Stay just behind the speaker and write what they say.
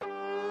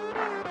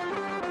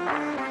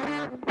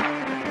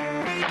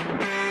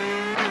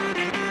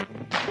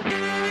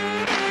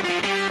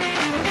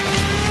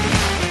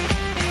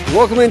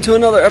Welcome into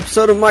another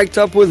episode of Mic'd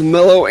Up with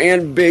Mellow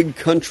and Big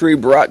Country,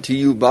 brought to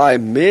you by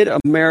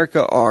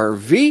Mid-America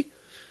RV.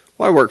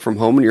 Well, I work from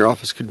home and your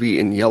office could be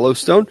in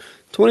Yellowstone.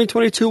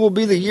 2022 will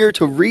be the year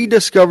to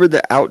rediscover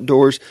the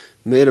outdoors.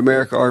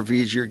 Mid-America RV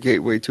is your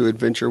gateway to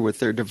adventure with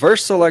their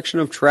diverse selection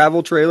of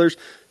travel trailers,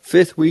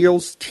 fifth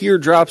wheels,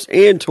 teardrops,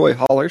 and toy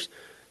haulers.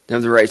 They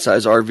have the right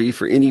size RV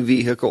for any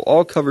vehicle,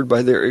 all covered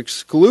by their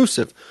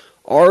exclusive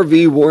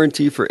RV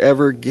warranty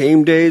forever.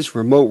 Game days,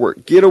 remote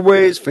work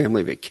getaways,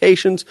 family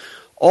vacations,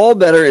 all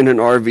better in an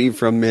RV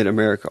from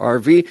Mid-America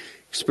RV.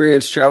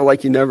 Experience travel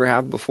like you never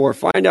have before.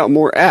 Find out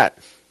more at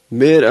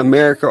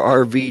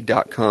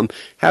midamericarv.com.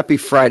 Happy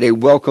Friday.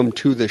 Welcome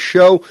to the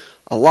show.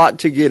 A lot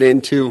to get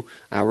into.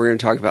 We're going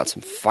to talk about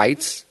some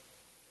fights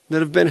that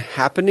have been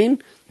happening.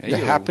 The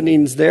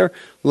happenings there.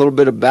 A little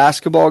bit of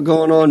basketball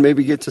going on.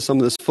 Maybe get to some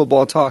of this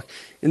football talk.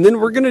 And then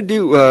we're going to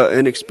do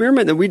an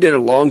experiment that we did a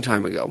long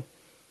time ago.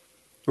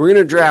 We're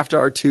going to draft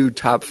our two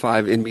top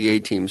 5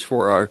 NBA teams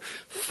for our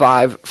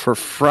 5 for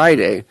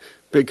Friday.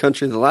 Big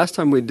Country, the last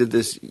time we did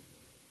this,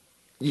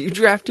 you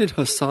drafted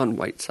Hassan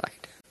Whiteside.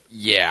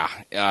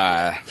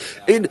 Yeah.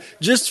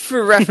 Just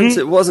for reference,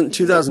 it wasn't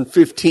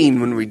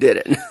 2015 when we did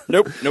it.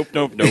 Nope.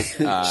 It's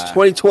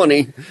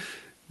 2020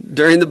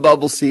 during the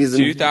bubble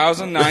season.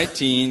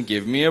 2019,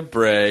 give me a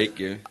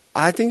break.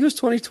 I think it was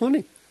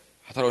 2020.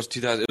 I thought it was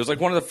 2000. It was like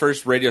one of the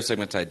first radio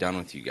segments I'd done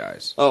with you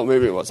guys. Oh,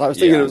 maybe it was. I was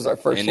thinking it was our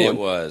first and one. And it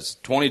was.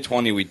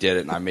 2020 we did it,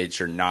 and I made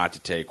sure not to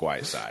take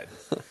Whiteside.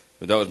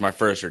 But that was my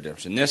first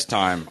redemption. This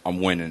time, I'm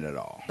winning it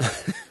all.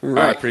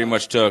 Right. I pretty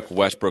much took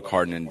Westbrook,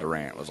 Harden, and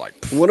Durant. It was like,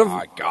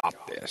 I got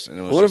this. And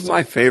it was one of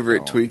my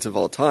favorite tweets of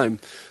all time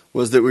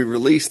was that we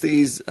released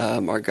these.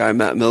 Our guy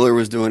Matt Miller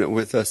was doing it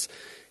with us,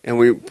 and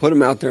we put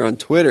them out there on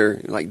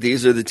Twitter. Like,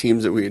 these are the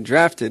teams that we had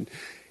drafted.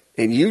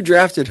 And you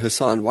drafted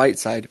Hassan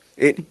Whiteside.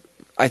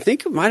 I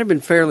think it might have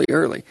been fairly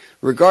early.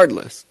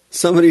 Regardless,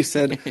 somebody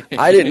said,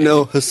 I didn't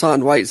know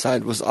Hassan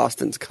Whiteside was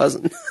Austin's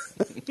cousin.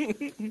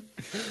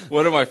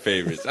 One of my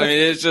favorites. I mean,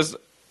 it's just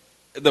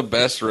the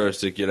best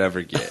roast you could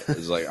ever get.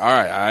 It's like, all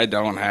right, I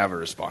don't have a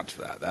response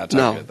for that. That's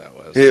how good that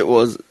was. It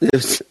was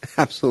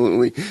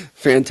absolutely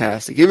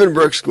fantastic. Even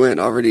Brooks Gwynn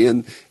already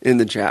in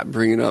the chat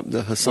bringing up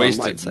the Hassan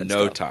Whiteside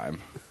no stuff.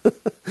 time.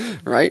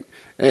 Right?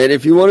 And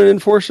if you want an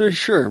enforcer,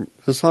 sure,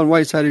 Hassan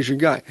Whiteside is your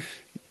guy.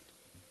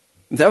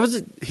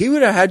 He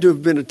would have had to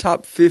have been a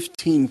top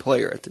 15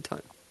 player at the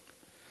time.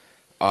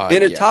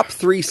 And a top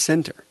 3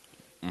 center.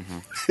 Mm-hmm.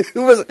 It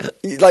was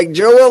like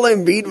Joel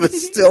Embiid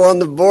was still on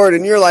the board,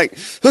 and you're like,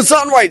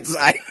 Hassan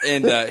Whiteside.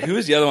 And who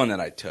was the other one that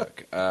I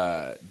took?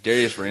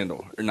 Darius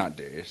Randall. Or not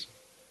Darius.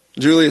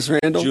 Julius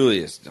Randle?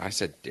 Julius. I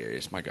said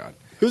Darius, my God.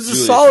 Who's a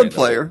solid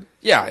player.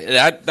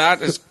 Yeah, that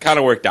has kind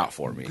of worked out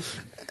for me.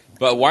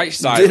 But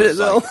Whiteside was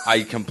like,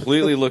 I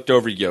completely looked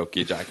over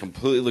Jokic. I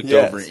completely looked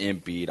over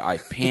Embiid. I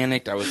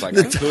panicked. I was like,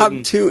 the top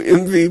 2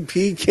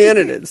 MVP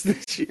candidates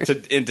this year.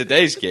 In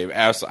today's game,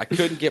 I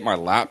couldn't get my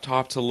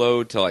laptop to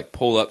load to like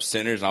pull up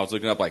centers. And I was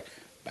looking up like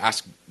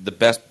the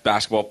best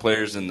basketball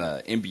players in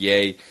the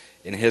NBA,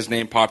 and his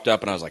name popped up,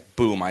 and I was like,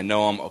 boom, I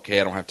know him.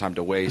 Okay, I don't have time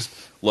to waste.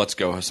 Let's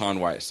go, Hassan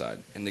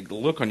Whiteside. And the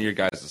look on your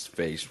guys'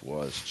 face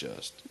was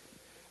just...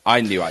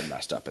 I knew I'd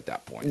messed up at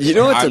that point. You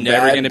know what's I'm a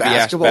never bad going to be asked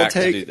basketball back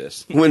take? to do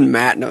this. When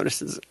Matt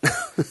notices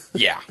it.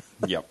 Yeah.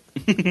 Yep.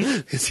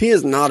 Because he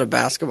is not a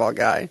basketball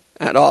guy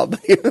at all. But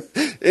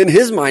in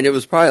his mind, it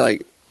was probably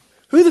like,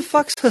 who the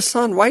fuck's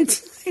Hassan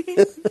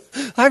Whiteside?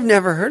 I've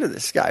never heard of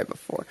this guy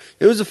before.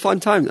 It was a fun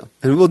time, though.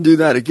 And we'll do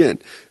that again.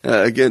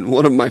 Again,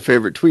 one of my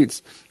favorite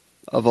tweets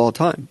of all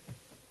time.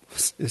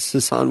 Is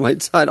Hassan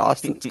Whiteside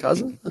Austin's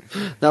cousin?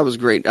 That was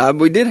great.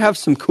 We did have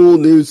some cool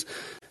news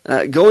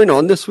going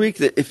on this week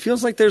that it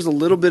feels like there's a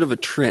little bit of a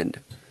trend.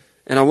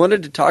 And I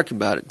wanted to talk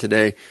about it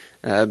today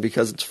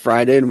because it's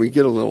Friday and we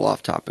get a little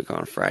off topic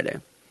on a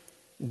Friday.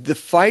 The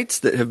fights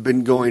that have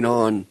been going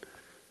on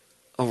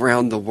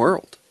around the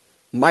world.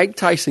 Mike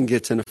Tyson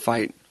gets in a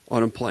fight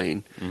on a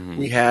plane. Mm-hmm.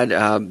 We had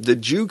the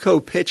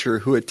JUCO pitcher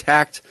who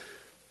attacked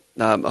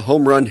a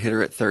home run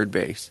hitter at third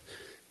base.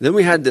 Then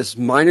we had this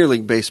minor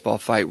league baseball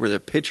fight where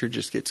the pitcher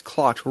just gets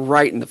clocked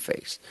right in the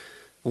face.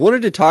 I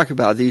wanted to talk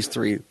about these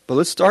 3, but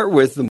let's start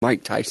with the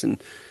Mike Tyson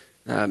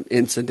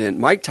incident.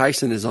 Mike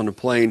Tyson is on a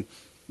plane.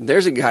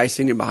 There's a guy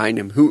sitting behind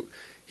him who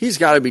he's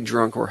got to be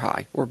drunk or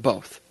high or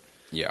both.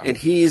 Yeah. And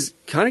he's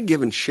kind of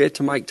giving shit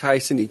to Mike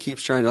Tyson. He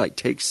keeps trying to like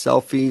take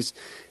selfies,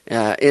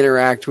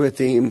 interact with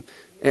him.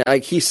 And,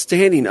 like he's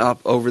standing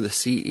up over the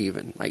seat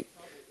even. Like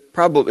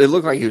probably it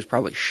looked like he was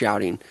probably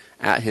shouting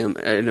at him.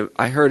 And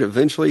I heard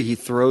eventually he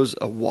throws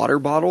a water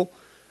bottle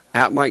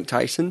at Mike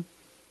Tyson.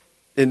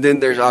 And then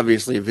there's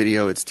obviously a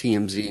video, it's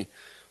TMZ.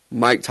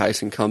 Mike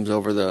Tyson comes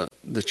over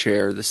the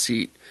chair, the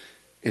seat,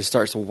 and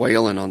starts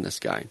wailing on this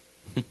guy.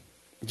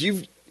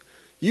 You've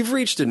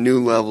reached a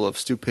new level of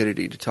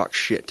stupidity to talk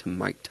shit to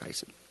Mike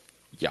Tyson.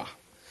 Yeah.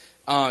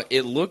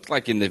 It looked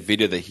like in the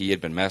video that he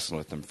had been messing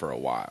with him for a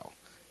while.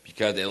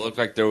 Because it looked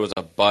like there was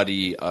a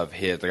buddy of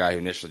his, the guy who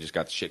initially just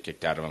got the shit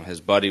kicked out of him.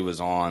 His buddy was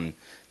on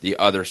the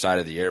other side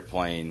of the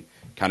airplane,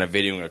 kind of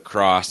videoing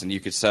across, and you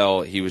could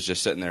tell he was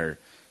just sitting there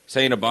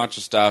saying a bunch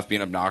of stuff,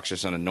 being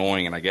obnoxious and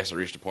annoying, and I guess it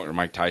reached a point where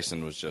Mike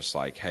Tyson was just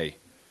like, hey,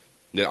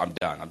 I'm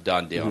done. I'm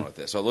done dealing with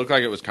this. So it looked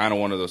like it was kind of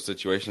one of those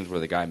situations where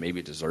the guy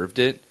maybe deserved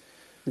it.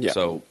 Yeah.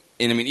 So,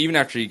 and I mean, even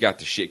after he got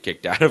the shit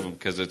kicked out of him,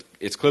 because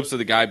it's clips of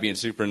the guy being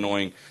super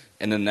annoying,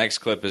 and the next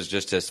clip is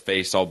just his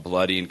face all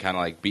bloody and kind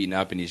of like beaten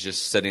up, and he's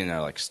just sitting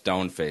there like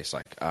stone face,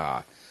 like,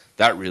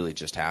 that really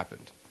just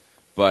happened.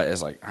 But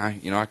it's like, I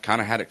kind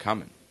of had it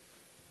coming.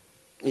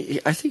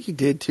 I think he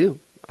did too.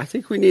 I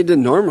think we need to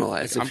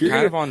normalize. I'm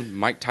kind of on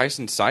Mike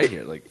Tyson's side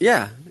here. Like,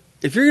 yeah,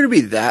 if you're going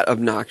to be that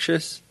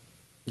obnoxious,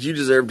 you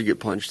deserve to get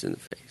punched in the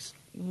face.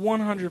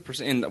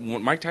 100%.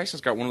 And Mike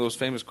Tyson's got one of those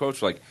famous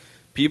quotes like,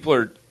 people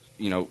are,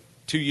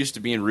 too used to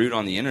being rude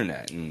on the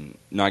internet and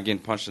not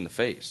getting punched in the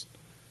face.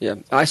 Yeah,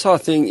 I saw a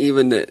thing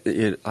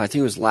I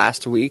think it was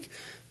last week.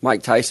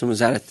 Mike Tyson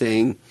was at a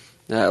thing,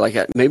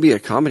 maybe a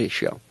comedy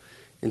show,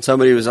 and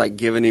somebody was like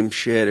giving him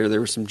shit, or there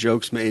were some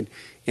jokes made,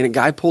 and a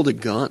guy pulled a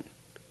gun,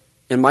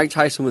 and Mike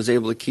Tyson was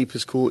able to keep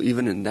his cool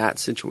even in that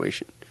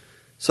situation.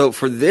 So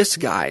for this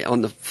guy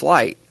on the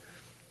flight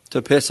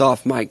to piss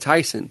off Mike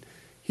Tyson,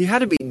 he had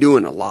to be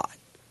doing a lot.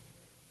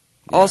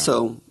 Yeah.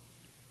 Also,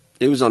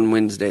 it was on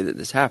Wednesday that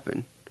this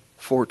happened,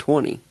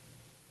 4/20.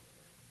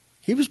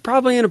 He was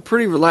probably in a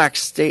pretty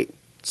relaxed state.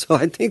 So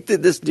I think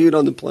that this dude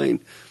on the plane,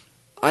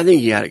 I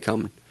think he had it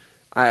coming.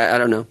 I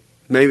don't know.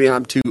 Maybe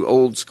I'm too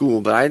old school,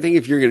 but I think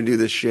if you're going to do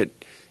this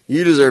shit,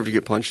 you deserve to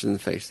get punched in the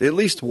face at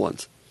least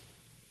once.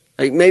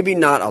 Like, maybe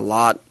not a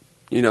lot,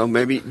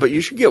 maybe, but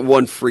you should get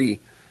one free.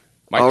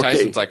 Mike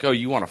Tyson's like, oh,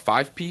 you want a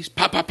 5-piece?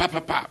 Pop, pop, pop,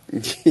 pop, pop.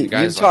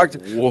 You talked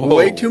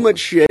way too much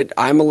shit.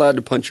 I'm allowed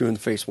to punch you in the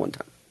face one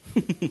time.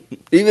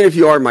 Even if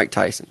you are Mike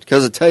Tyson.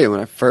 Because I tell you,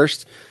 when I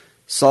first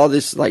saw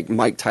this like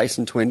Mike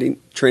Tyson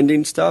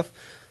trending stuff,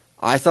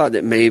 I thought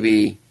that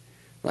maybe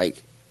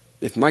like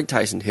if Mike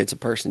Tyson hits a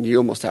person, you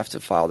almost have to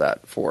file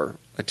that for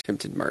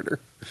attempted murder.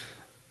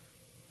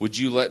 Would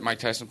you let Mike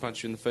Tyson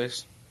punch you in the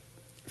face?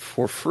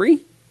 For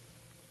free?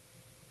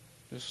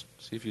 Just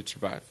see if you'd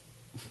survive.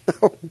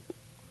 No.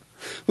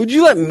 Would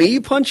you let me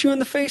punch you in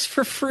the face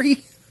for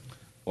free?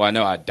 Well, I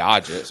know I'd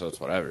dodge it, so it's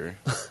whatever.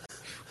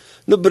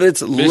 No, but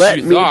it's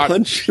let me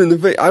punch you in the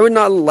face. I would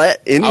not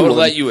let anyone. I would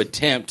let you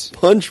attempt.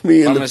 Punch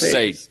me in the face. I'm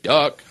going to say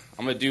duck.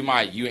 I'm going to do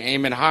you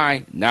aiming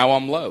high. Now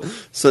I'm low.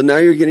 So now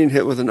you're getting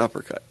hit with an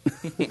uppercut.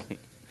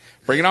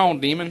 Bring it on,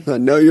 demon. I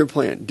know your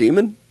plan.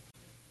 Demon?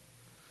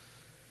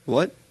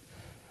 What?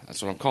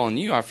 That's what I'm calling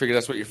you. I figured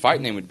that's what your fight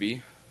name would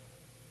be.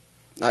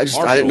 I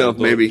didn't know if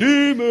maybe.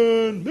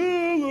 Demon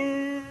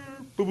Miller.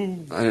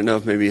 Boo-boo. I didn't know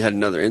if maybe you had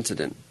another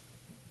incident.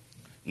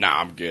 Nah,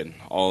 I'm good.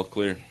 All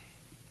clear.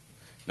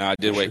 Now, I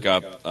did wake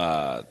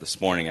up this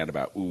morning at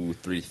about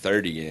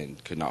 3:30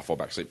 and could not fall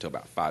back asleep till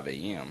about 5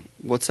 a.m.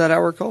 What's that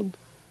hour called?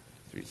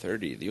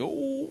 3:30. The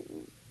old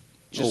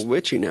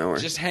witching hour.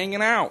 Just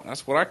hanging out.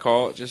 That's what I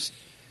call it. Just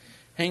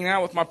hanging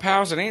out with my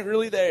pals that ain't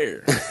really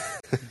there.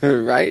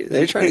 Right?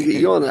 They're trying to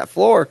get you on that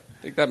floor.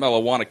 I think that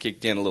marijuana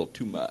kicked in a little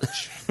too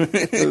much.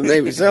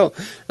 Maybe so.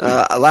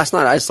 Last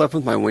night I slept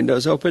with my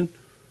windows open,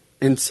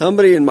 and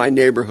somebody in my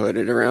neighborhood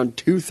at around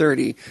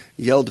 2:30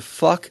 yelled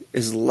 "fuck"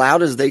 as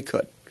loud as they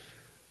could.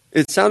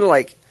 It sounded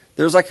like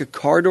there was like a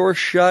car door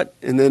shut,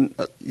 and then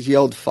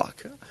yelled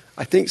 "fuck."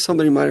 I think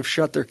somebody might have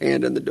shut their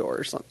hand in the door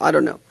or something. I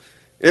don't know.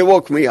 It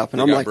woke me up,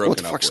 and I'm like, what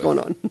the fuck's going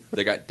on?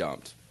 They got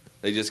dumped.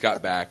 They just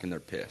got back, and they're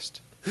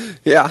pissed.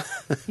 Yeah.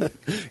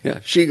 Yeah,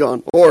 she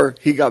gone. Or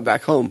he got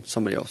back home.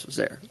 Somebody else was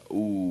there.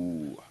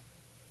 Ooh.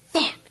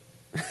 Fuck.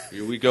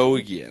 Here we go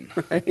again.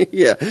 Right?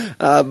 Yeah.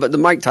 But the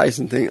Mike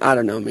Tyson thing, I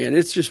don't know, man.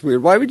 It's just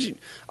weird. Why would you...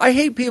 I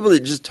hate people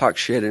that just talk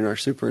shit and are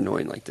super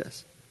annoying like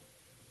this.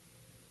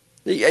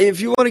 If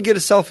you want to get a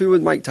selfie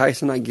with Mike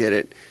Tyson, I get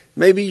it.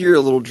 Maybe you're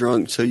a little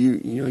drunk, so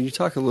you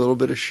talk a little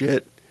bit of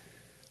shit.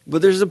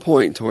 But there's a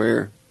point to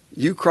where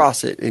you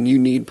cross it and you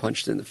need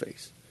punched in the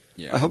face.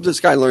 Yeah. I hope this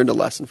guy learned a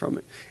lesson from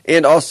it.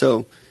 And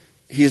also,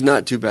 he's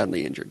not too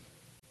badly injured.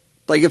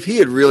 Like, if he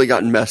had really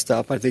gotten messed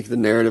up, I think the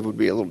narrative would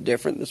be a little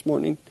different this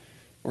morning,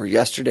 or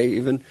yesterday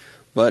even.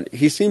 But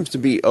he seems to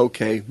be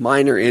okay.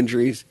 Minor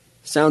injuries.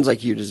 Sounds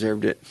like you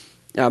deserved it.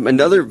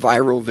 Another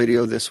viral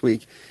video this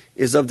week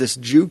is of this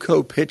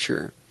JUCO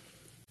pitcher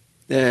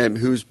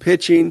who's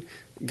pitching.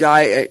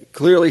 Guy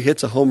clearly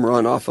hits a home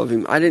run off of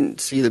him. I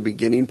didn't see the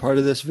beginning part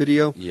of this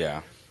video.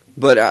 Yeah.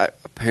 But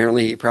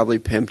apparently he probably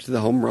pimped the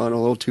home run a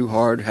little too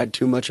hard, had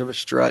too much of a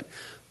strut.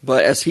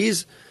 But as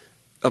he's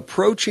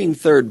approaching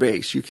third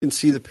base, you can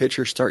see the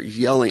pitcher start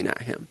yelling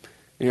at him.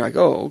 And you're like,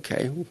 oh,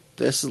 okay,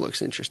 this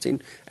looks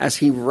interesting. As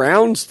he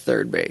rounds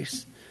third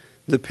base,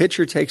 the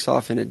pitcher takes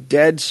off in a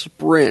dead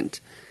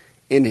sprint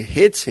and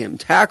hits him,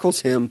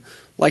 tackles him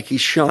like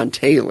he's Sean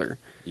Taylor.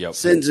 Yep.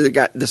 Sends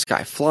this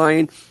guy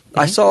flying. Mm-hmm.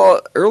 I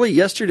saw early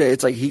yesterday,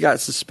 it's like he got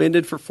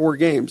suspended for 4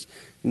 games.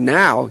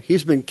 Now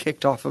he's been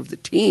kicked off of the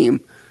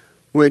team,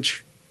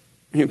 which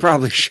he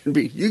probably should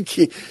be. You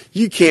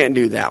can't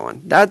do that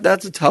one.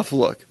 That's a tough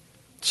look.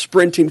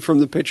 Sprinting from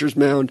the pitcher's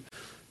mound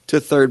to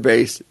third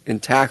base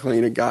and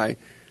tackling a guy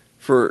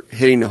for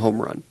hitting a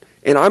home run.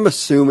 And I'm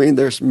assuming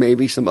there's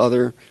maybe some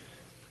other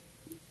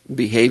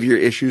behavior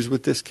issues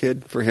with this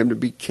kid for him to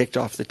be kicked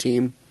off the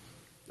team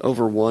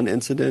over one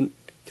incident.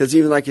 Because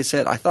even like you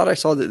said, I thought I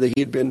saw that he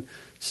had been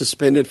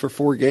suspended for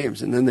 4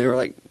 games, and then they were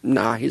like,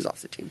 nah, he's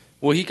off the team.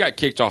 Well, he got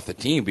kicked off the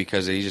team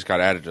because he just got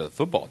added to the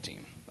football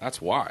team.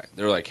 That's why.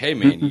 They're like, hey,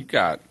 man, you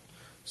got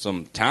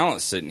some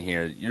talent sitting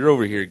here. You're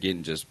over here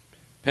getting just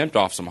pimped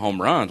off some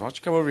home runs. Why don't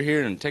you come over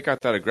here and take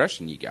out that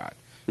aggression you got?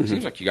 It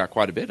seems like you got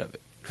quite a bit of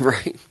it.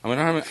 Right. I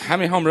mean, how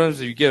many home runs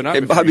have you given up?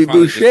 Hey, Bobby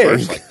Boucher,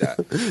 like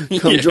that?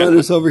 come join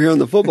us over here on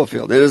the football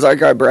field. And as our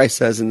guy Bryce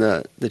says in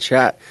the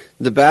chat,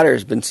 the batter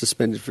has been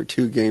suspended for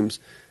 2 games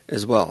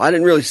as well. I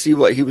didn't really see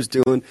what he was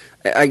doing.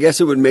 I guess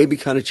it would maybe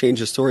kind of change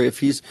the story if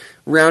he's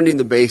rounding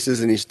the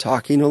bases and he's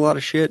talking a lot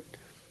of shit.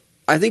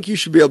 I think you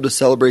should be able to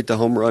celebrate the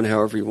home run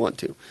however you want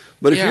to.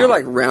 But if you're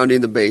like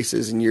rounding the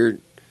bases and you're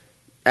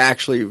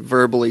actually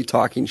verbally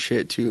talking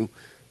shit to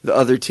the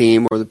other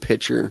team or the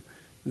pitcher,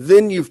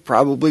 then you've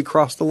probably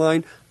crossed the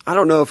line. I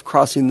don't know if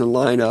crossing the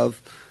line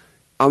of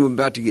I'm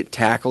about to get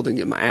tackled and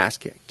get my ass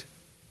kicked.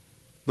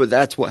 But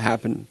that's what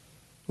happened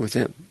with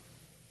him.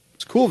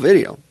 It's a cool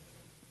video.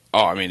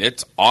 Oh, I mean,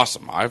 it's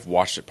awesome. I've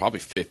watched it probably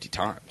 50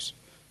 times.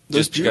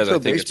 Just because I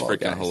think it's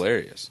freaking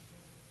hilarious.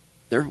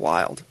 They're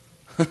wild.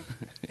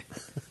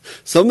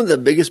 Some of the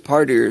biggest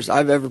partiers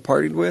I've ever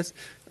partied with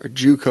are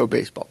JUCO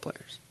baseball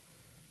players.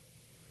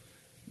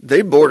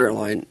 They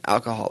borderline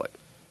alcoholic.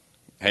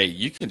 Hey,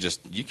 you can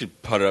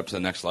put it up to the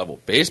next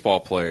level. Baseball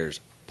players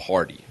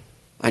party.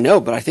 I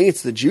know, but I think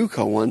it's the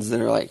JUCO ones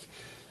that are like,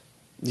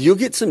 you'll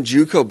get some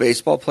JUCO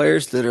baseball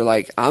players that are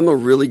like, I'm a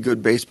really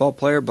good baseball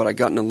player, but I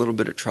got in a little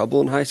bit of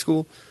trouble in high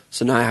school,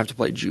 so now I have to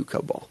play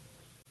JUCO ball.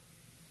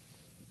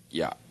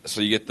 Yeah,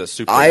 so you get the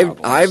super.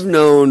 I've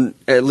known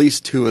at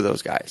least 2 of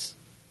those guys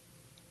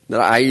that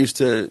I used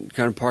to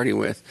kind of party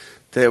with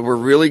that were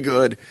really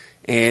good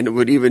and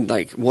would even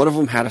like, one of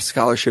them had a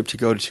scholarship to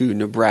go to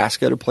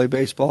Nebraska to play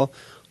baseball.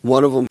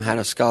 One of them had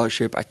a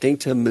scholarship, I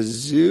think, to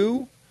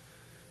Mizzou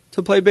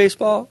to play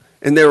baseball.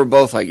 And they were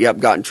both like, yep,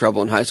 got in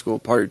trouble in high school,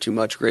 partied too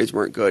much, grades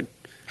weren't good.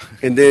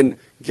 And then,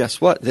 guess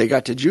what? They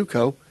got to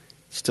JUCO,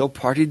 still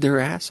partied their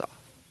ass off.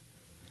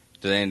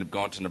 Did they end up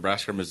going to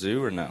Nebraska or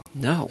Mizzou or no?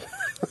 No.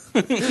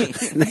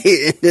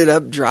 They ended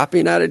up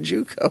dropping out of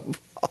JUCO.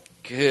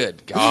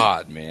 Good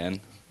God, man.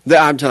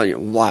 I'm telling you,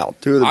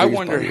 wild. 2 of the I biggest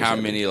wonder how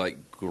ever. many like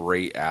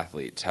great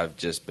athletes have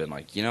just been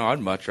like, I'd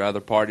much rather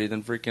party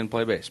than freaking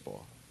play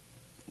baseball.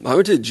 I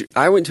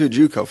went to a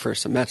JUCO for a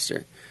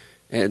semester,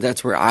 and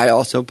that's where I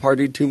also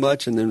partied too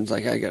much, and then was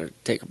like, I got to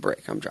take a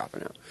break. I'm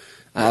dropping out.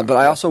 But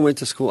I also went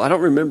to school. I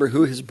don't remember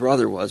who his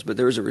brother was, but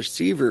there was a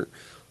receiver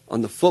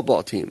on the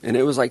football team, and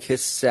it was like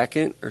his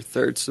 2nd or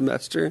 3rd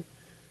semester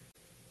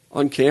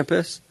on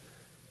campus.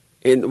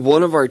 And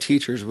one of our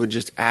teachers would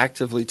just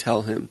actively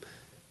tell him,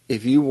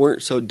 if you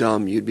weren't so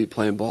dumb, you'd be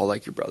playing ball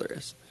like your brother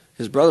is.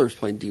 His brother was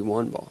playing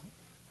D1 ball.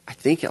 I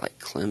think at like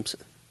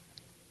Clemson.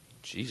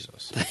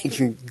 Jesus.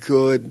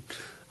 Good,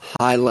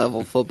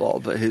 high-level football.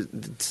 But his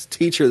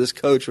teacher, this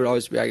coach, would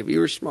always be like, if you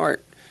were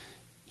smart,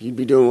 you'd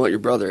be doing what your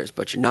brother is,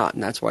 but you're not.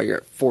 And that's why you're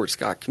at Fort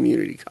Scott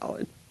Community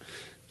College.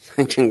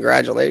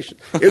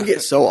 Congratulations. It would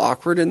get so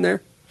awkward in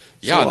there.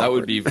 Yeah, that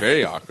would be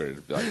very awkward.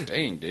 It'd be like,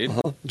 dang, dude.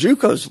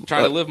 JUCO's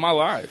trying to live my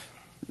life.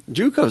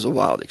 JUCO's a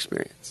wild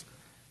experience.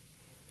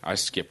 I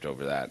skipped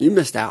over that. You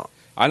missed out.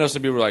 I know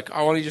some people were like,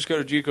 oh, why don't you just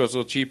go to JUCO? It's a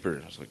little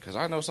cheaper. I was like, because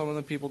I know some of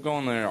the people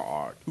going there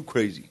are too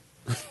crazy.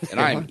 And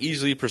I am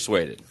easily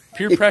persuaded.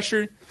 Peer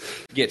pressure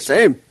gets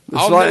same.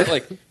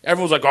 Like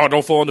everyone's like, oh,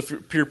 don't fall into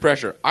peer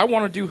pressure. I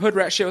want to do hood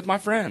rat shit with my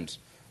friends.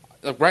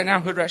 Like right now,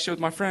 hood rat shit with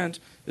my friends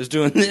is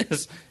doing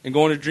this and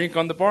going to drink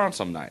on the bar on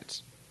some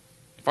nights.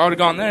 If I would have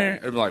gone there,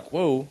 I'd be like,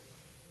 whoa,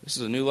 this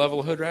is a new level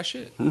of hood rat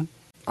shit.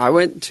 I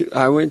went to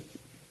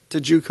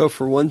JUCO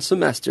for 1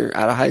 semester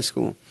out of high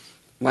school.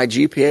 My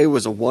GPA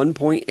was a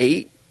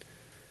 1.8,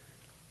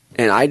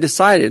 and I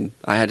decided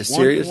I had a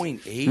serious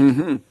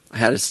 1.8. I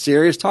had a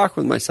serious talk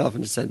with myself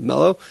and said,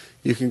 Mello,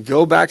 you can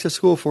go back to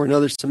school for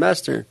another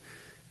semester,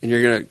 and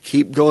you're going to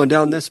keep going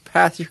down this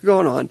path you're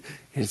going on,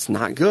 and it's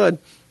not good.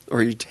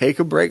 Or you take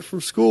a break from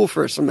school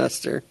for a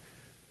semester.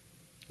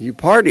 You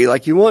party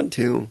like you want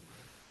to.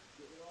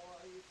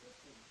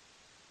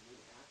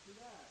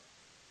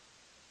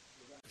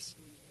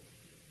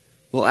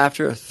 Well,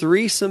 after a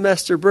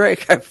 3-semester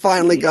break, I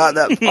finally got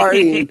that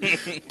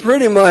partying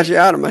pretty much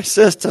out of my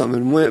system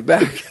and went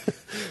back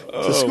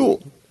to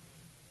school.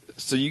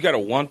 So you got a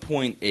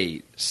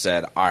 1.8,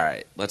 said, all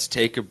right, let's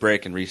take a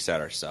break and reset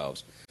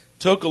ourselves.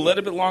 Took a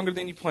little bit longer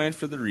than you planned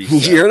for the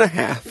reset. Year and a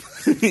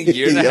half.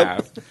 Year and a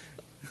half.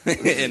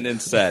 And then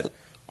said,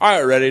 all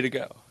right, ready to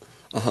go.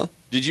 Uh-huh.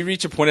 Did you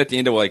reach a point at the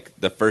end of like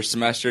the first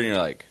semester and you're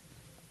like,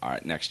 all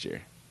right, next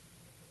year?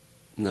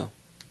 No.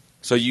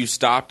 So you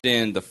stopped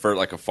in the first,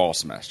 like a fall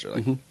semester,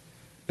 like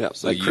Yeah,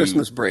 so like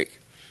Christmas break.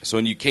 So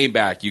when you came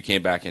back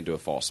into a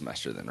fall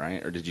semester, then,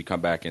 right? Or did you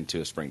come back into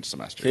a spring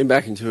semester? Came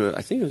back into it.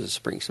 I think it was a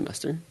spring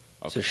semester.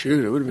 Okay. So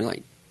shoot, it would have been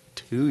like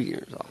 2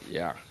 years off.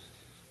 Yeah.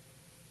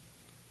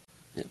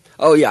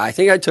 Oh, yeah, I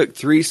think I took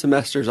 3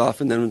 semesters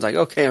off and then was like,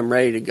 okay, I'm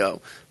ready to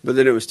go. But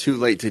then it was too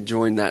late to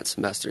join that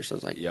semester. So I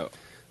was like, Yo, I'm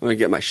going to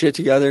get my shit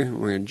together.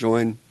 We're going to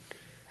join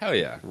hell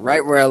yeah.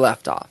 right where I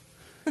left off.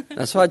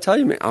 That's what I tell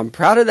you, man. I'm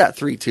proud of that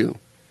 3-2.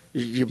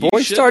 Your boy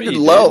should started be,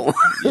 low.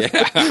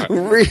 Yeah.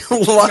 Real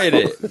low. Made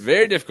it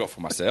very difficult for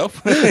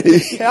myself.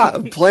 Yeah,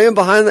 playing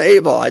behind the 8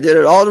 ball. I did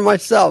it all to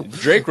myself.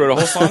 Drake wrote a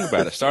whole song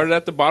about it. Started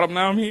at the bottom,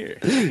 now I'm here.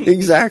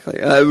 Exactly.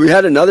 We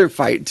had another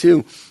fight,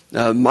 too.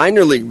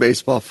 Minor league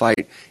baseball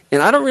fight.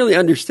 And I don't really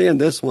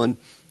understand this one.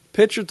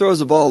 Pitcher throws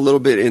the ball a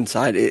little bit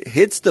inside. It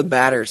hits the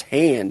batter's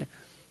hand.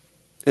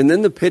 And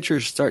then the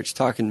pitcher starts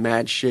talking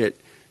mad shit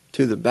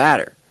to the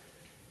batter.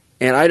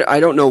 And I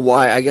don't know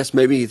why. I guess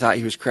maybe he thought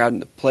he was crowding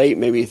the plate.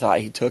 Maybe he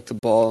thought he took the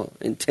ball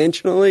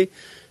intentionally.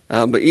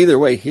 But either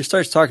way, he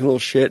starts talking a little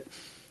shit.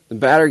 The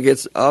batter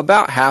gets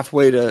about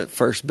halfway to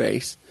first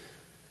base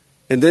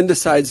and then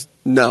decides,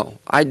 no,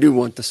 I do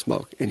want the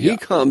smoke. And he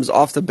comes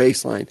off the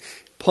baseline,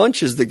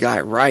 punches the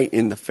guy right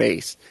in the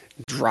face,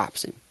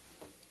 drops him.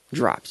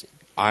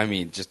 I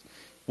mean, just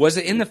was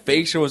it in the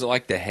face or was it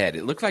like the head?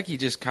 It looked like he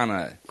just kind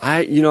of.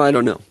 I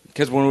don't know.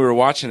 Because when we were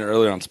watching it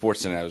earlier on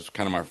SportsCenter, it was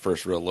kind of my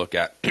first real look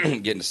at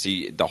getting to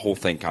see the whole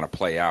thing kind of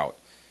play out.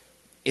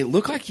 It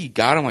looked like he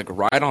got him like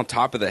right on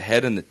top of the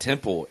head and the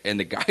temple, and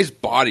the guy's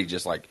body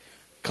just like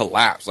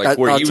collapsed. Like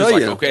where he was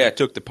like, okay, I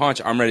took the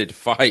punch, I'm ready to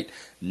fight.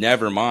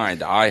 Never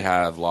mind, I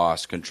have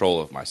lost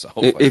control of myself.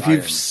 If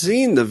you've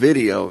seen the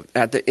video,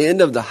 at the end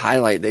of the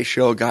highlight, they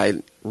show a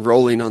guy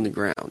rolling on the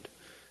ground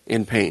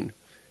in pain.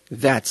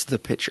 That's the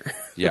pitcher.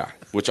 Yeah,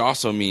 which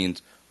also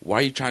means, why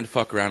are you trying to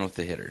fuck around with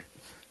the hitter?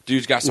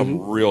 Dude's got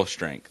some real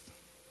strength.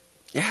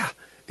 Yeah.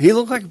 He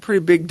looked like a pretty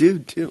big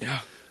dude, too.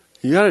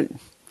 Yeah.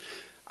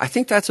 I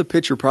think that's a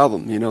pitcher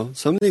problem, you know.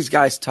 Some of these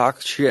guys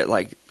talk shit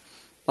like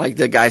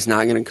the guy's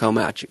not going to come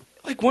at you.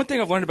 Like, one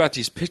thing I've learned about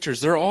these pitchers,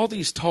 they're all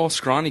these tall,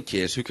 scrawny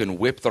kids who can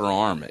whip their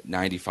arm at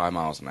 95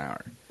 miles an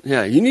hour.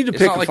 Yeah, you need to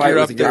pick a fight with a guy.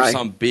 It's not like you're up there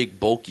some big,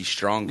 bulky,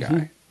 strong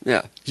guy.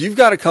 Yeah. You've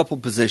got a couple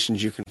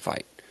positions you can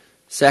fight.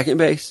 Second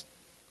base,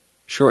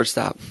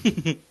 shortstop,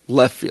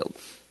 left field.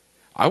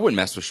 I wouldn't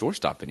mess with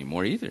shortstop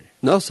anymore either.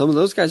 No, some of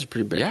those guys are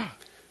pretty big. Yeah.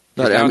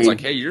 But now it's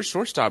like, hey, you're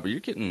shortstop, but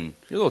you're a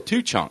little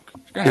too chunk.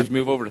 You're going to have to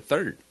move over to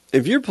third.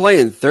 If you're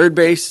playing third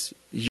base,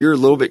 you're a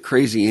little bit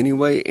crazy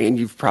anyway, and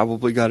you've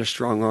probably got a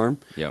strong arm.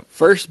 Yep.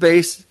 First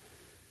base,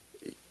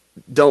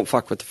 don't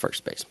fuck with the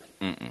first baseman.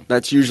 Mm-mm.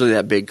 That's usually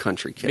that big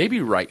country kid. Maybe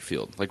right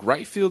field. Like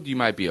right field, you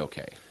might be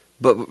okay.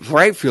 But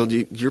right field,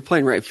 you're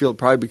playing right field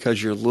probably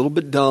because you're a little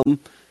bit dumb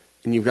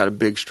and you've got a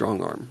big,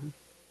 strong arm.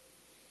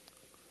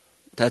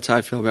 That's how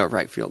I feel about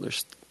right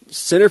fielders.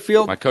 Center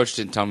field, my coach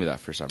didn't tell me that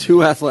for some reason.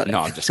 Too athletic. No,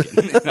 I'm just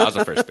kidding. I was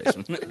a first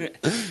baseman.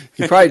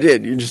 He probably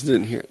did. You just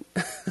didn't hear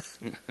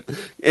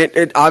it.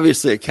 And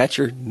obviously, a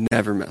catcher,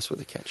 never mess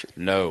with a catcher.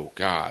 No,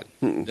 God.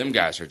 Them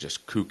guys are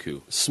just cuckoo.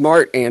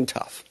 Smart and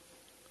tough.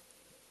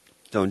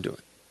 Don't do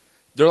it.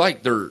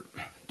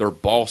 They're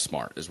ball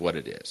smart is what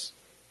it is.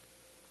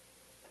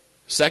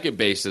 Second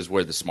base is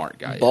where the smart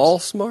guy is. Ball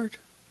smart?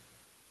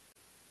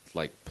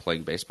 Like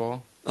playing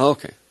baseball?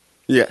 Okay.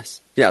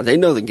 Yes. Yeah, they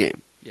know the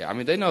game. Yeah, I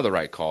mean, they know the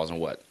right calls and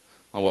what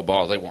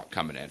balls they want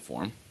coming in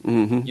for them.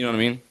 Mm-hmm. You know what I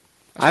mean?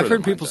 I've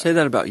heard people say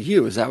that about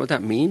you. Is that what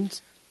that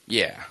means?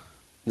 Yeah.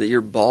 That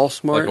you're ball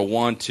smart? Like a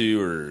 1,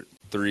 2, or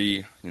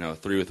 3,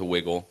 3 with a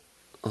wiggle.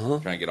 Uh-huh.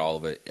 Trying to get all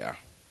of it, yeah.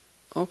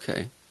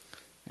 Okay.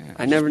 Yeah,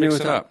 I never knew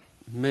what it that up.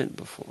 meant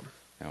before.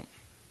 Yep.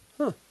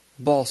 Huh.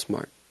 Ball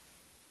smart.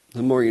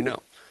 The more you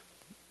know.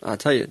 I'll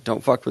tell you,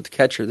 don't fuck with the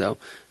catcher, though.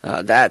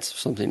 That's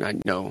something I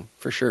know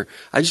for sure.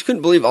 I just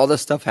couldn't believe all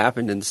this stuff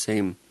happened in the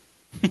same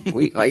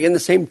week, like in the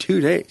same 2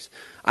 days.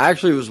 I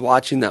actually was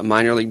watching that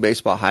minor league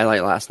baseball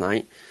highlight last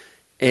night,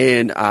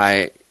 and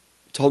I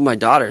told my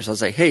daughters, I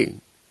was like, hey,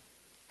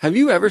 have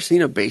you ever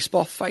seen a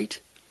baseball fight?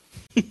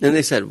 And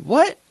they said,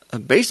 what? A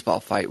baseball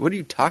fight? What are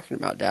you talking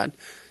about, Dad?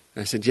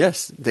 And I said,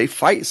 yes, they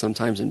fight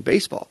sometimes in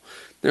baseball.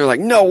 They were like,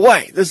 no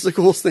way, this is the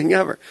coolest thing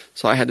ever.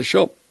 So I had to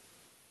show them.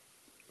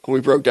 We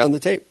broke down the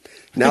tape.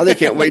 Now they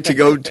can't wait to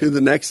go to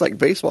the next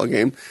baseball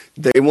game.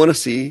 They want to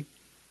see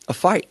a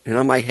fight. And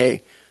I'm like,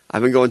 hey,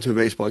 I've been going to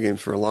baseball games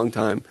for a long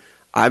time.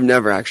 I've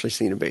never actually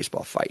seen a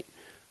baseball fight.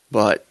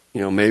 But,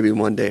 maybe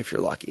one day if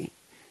you're lucky,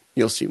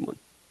 you'll see one.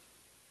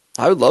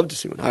 I would love to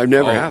see one. I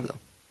never have, though.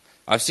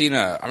 I've seen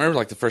I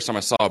remember the first time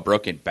I saw a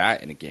broken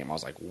bat in a game, I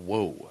was like,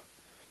 whoa.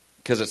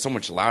 Because it's so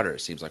much louder,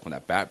 it seems like, when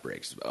that bat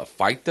breaks. A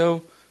fight,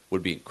 though,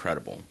 would be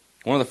incredible.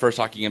 One of the first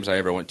hockey games I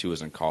ever went to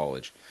was in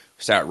college.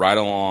 Sat right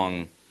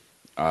along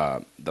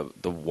the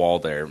wall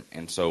there,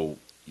 and so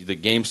the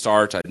game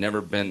starts. I'd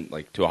never been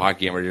to a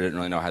hockey game where I didn't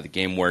really know how the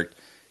game worked.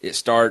 It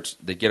starts,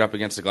 they get up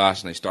against the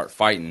glass and they start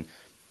fighting,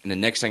 and the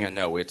next thing I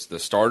know, it's the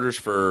starters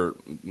for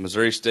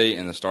Missouri State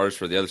and the starters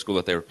for the other school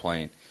that they were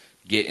playing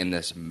get in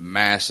this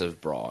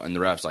massive brawl, and the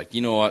ref's like,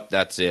 you know what,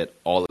 that's it,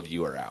 all of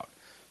you are out.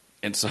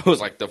 And so it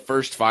was the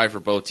first 5 for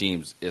both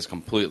teams is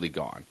completely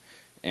gone,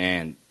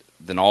 and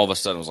then all of a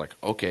sudden it was like,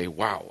 okay,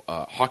 wow,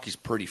 hockey's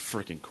pretty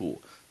freaking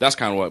cool. That's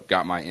kind of what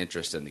got my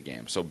interest in the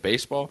game. So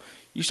baseball,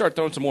 you start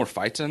throwing some more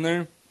fights in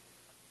there,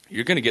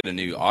 you're going to get a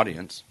new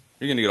audience.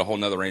 You're going to get a whole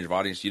nother range of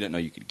audience you didn't know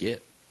you could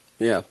get.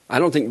 Yeah, I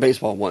don't think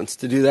baseball wants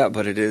to do that,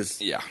 but it is.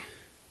 Yeah,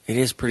 it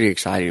is pretty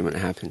exciting when it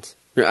happens.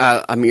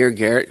 Amir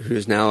Garrett, who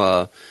is now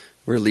a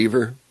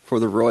reliever for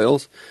the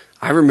Royals,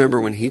 I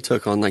remember when he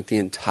took on like the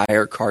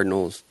entire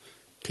Cardinals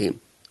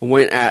team,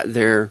 went at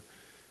their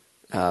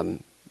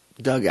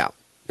dugout,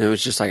 and it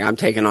was just like, I'm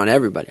taking on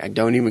everybody. I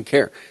don't even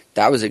care.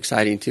 That was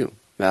exciting too.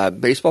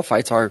 Baseball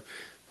fights are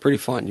pretty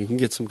fun. You can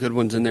get some good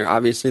ones in there.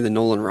 Obviously, the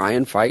Nolan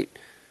Ryan fight.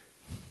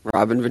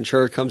 Robin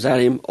Ventura comes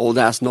at him, old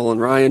ass Nolan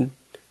Ryan,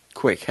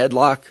 quick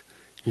headlock.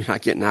 You're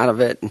not getting out of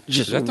it.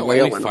 Just is that the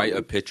only fight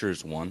a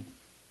pitcher's won?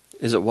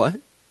 Is it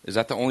what? Is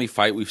that the only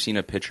fight we've seen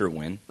a pitcher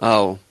win?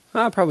 Oh,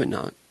 probably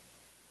not.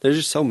 There's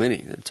just so many.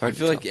 It's hard I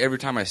feel like every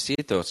time I see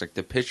it, though, it's like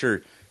the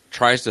pitcher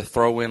tries to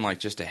throw in like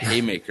just a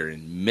haymaker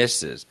and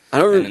misses,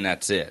 and then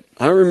that's it.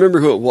 I don't remember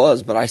who it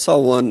was, but I saw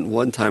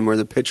one time where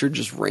the pitcher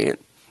just ran.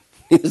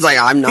 He's like,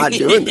 I'm not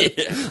doing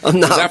this.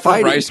 I'm not Was that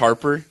fighting. from Bryce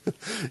Harper?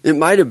 It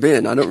might have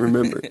been. I don't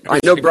remember. I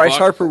know Bryce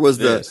Harper was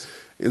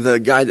the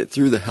guy that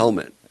threw the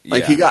helmet.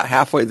 Like, he got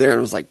halfway there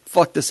and was like,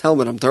 fuck this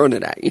helmet, I'm throwing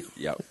it at you.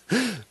 Yep.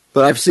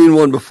 But I've seen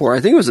one before.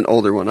 I think it was an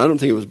older one. I don't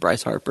think it was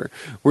Bryce Harper,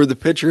 where the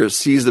pitcher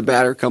sees the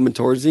batter coming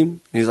towards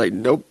him. And he's like,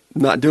 nope,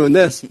 not doing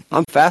this.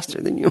 I'm faster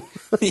than you.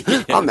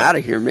 I'm out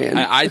of here, man.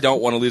 I don't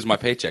want to lose my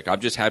paycheck. I'm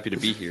just happy to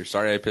be here.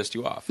 Sorry I pissed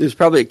you off. There's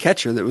probably a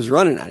catcher that was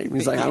running at him.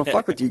 He's like, I don't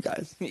fuck with you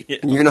guys.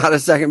 You're not a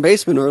second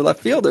baseman or a left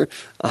fielder.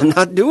 I'm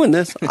not doing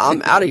this.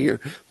 I'm out of here.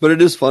 But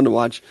it is fun to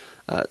watch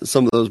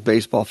some of those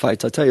baseball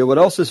fights. I'll tell you what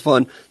else is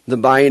fun, the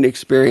buying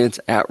experience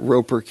at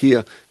Roper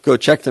Kia. Go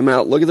check them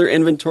out. Look at their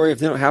inventory. If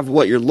they don't have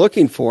what you're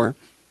looking for,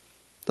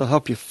 they'll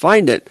help you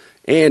find it.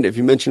 And if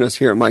you mention us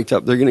here at Mic'd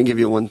Up, they're going to give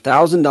you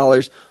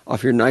 $1,000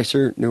 off your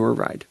nicer, newer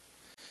ride.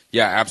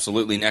 Yeah,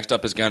 absolutely. Next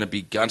up is going to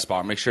be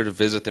Gunspot. Make sure to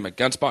visit them at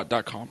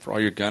gunspot.com for all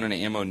your gun and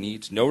ammo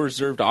needs. No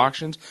reserved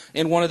auctions.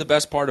 And one of the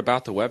best part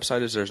about the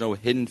website is there's no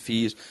hidden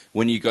fees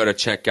when you go to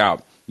check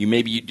out.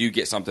 Maybe you do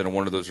get something in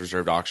one of those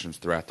reserved auctions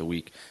throughout the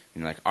week.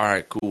 And you're like, all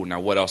right, cool. Now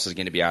what else is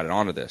going to be added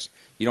onto this?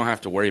 You don't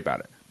have to worry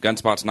about it.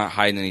 Gunspot's not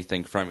hiding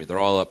anything from you. They're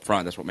all up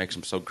front. That's what makes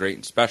them so great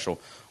and special.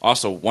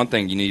 Also, one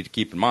thing you need to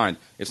keep in mind,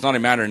 it's not a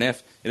matter of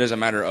if, it is a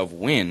matter of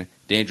when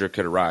danger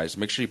could arise.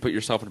 Make sure you put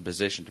yourself in a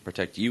position to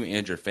protect you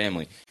and your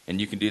family, and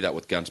you can do that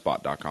with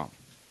Gunspot.com.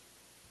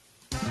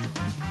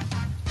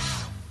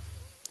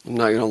 I'm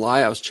not going to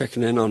lie, I was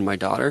checking in on my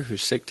daughter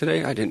who's sick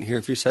today. I didn't hear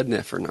if you said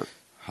NIF or not.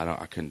 I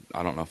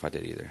don't know if I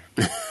did either.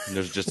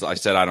 I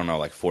said I don't know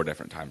like 4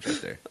 different times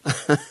right there.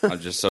 I'm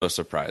just so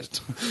surprised.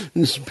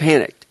 Just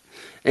panicked.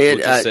 And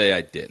we'll just say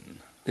I didn't.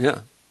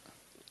 Yeah.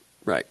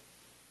 Right.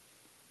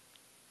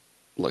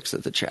 Looks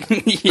at the chat.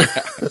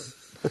 Yeah.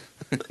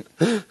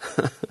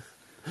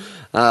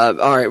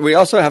 All right. We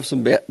also have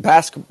some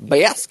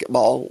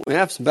basketball. We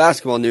have some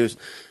basketball news.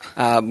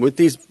 With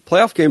these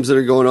playoff games that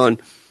are going on,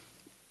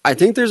 I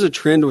think there's a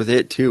trend with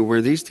it, too,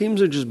 where these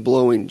teams are just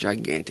blowing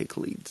gigantic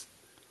leads.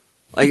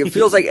 Like, it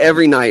feels like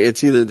every night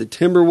it's either the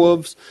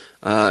Timberwolves,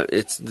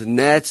 it's the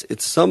Nets,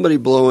 it's somebody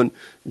blowing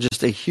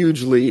just a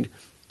huge lead.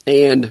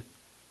 And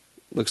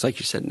looks like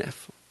you said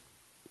NIF.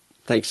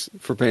 Thanks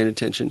for paying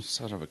attention.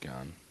 Son of a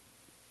gun.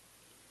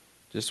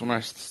 Just when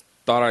I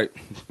thought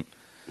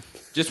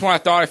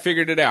I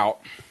figured it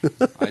out,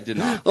 I did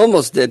not.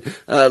 Almost did.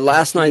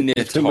 Last night, the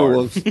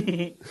Timberwolves.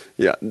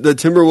 The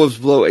Timberwolves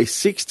blow a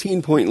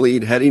 16-point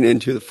lead heading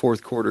into the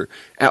fourth quarter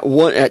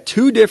at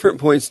 2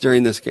 different points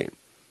during this game.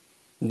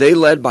 They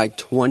led by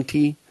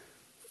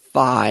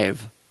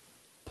 25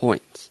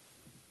 points,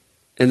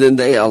 and then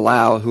they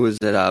allow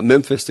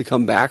Memphis to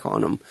come back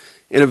on them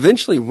and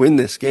eventually win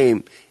this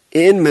game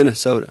in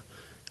Minnesota.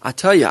 I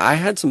tell you, I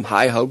had some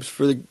high hopes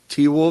for the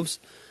T-Wolves.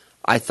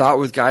 I thought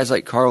with guys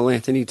like Karl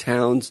Anthony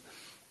Towns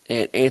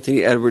and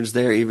Anthony Edwards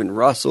there, even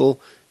Russell,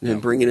 and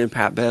then bringing in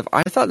Pat Bev,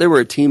 I thought they were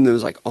a team that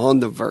was like on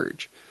the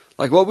verge.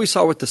 Like what we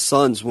saw with the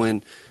Suns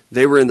when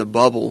they were in the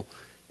bubble,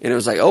 and it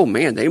was like, oh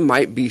man, they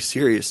might be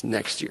serious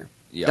next year.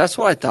 Yep. That's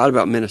what I thought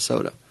about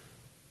Minnesota.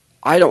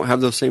 I don't have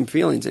those same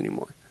feelings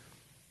anymore.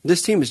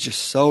 This team is just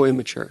so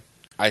immature.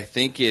 I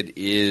think it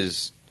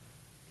is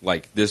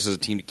like this is a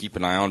team to keep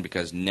an eye on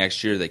because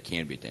next year they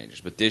can be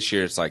dangerous. But this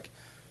year it's like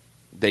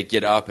they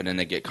get up and then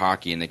they get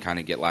cocky and they kind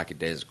of get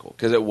lackadaisical.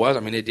 Because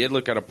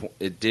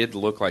it did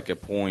look like a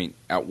point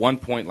at one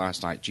point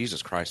last night.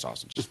 Jesus Christ,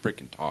 Austin, just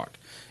freaking talk.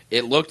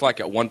 It looked like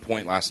at one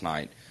point last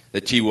night the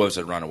T-Wolves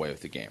had run away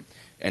with the game.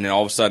 And then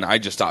all of a sudden, I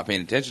just stopped paying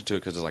attention to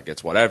it because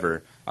it's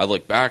whatever. I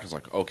look back, I was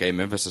like, okay,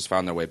 Memphis has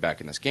found their way back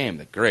in this game.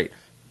 They're great.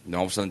 And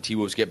all of a sudden,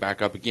 T-Wolves get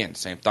back up again.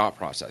 Same thought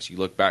process. You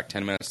look back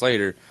 10 minutes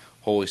later,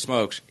 holy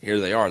smokes, here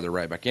they are. They're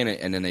right back in it.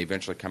 And then they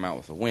eventually come out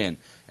with a win.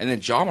 And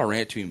then Ja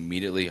Morant to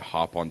immediately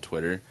hop on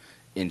Twitter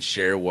and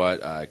share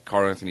what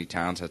Karl Anthony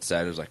Towns had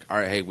said. It was like, all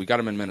right, hey, we got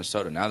them in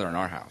Minnesota. Now they're in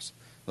our house.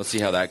 Let's see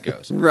how that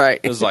goes. Right.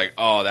 It was like,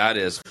 oh, that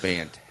is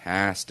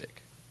fantastic.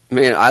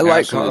 Man, I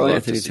like Karl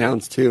Anthony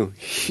Towns, too.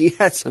 He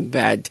had some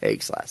bad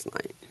takes last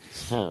night.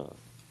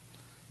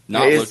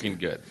 Not looking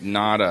good.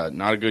 Not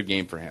a good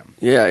game for him.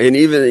 Yeah, and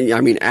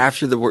even,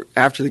 after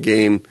the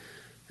game,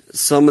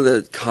 some of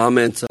the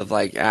comments of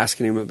like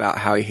asking him about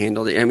how he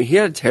handled it. I mean, he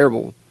had a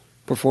terrible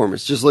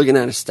performance. Just looking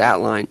at his stat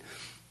line,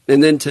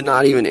 and then to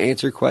not even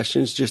answer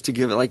questions, just to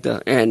give it like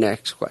the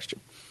next question.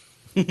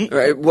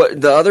 Right? What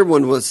the other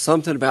one was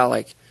something about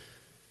like,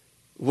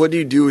 what do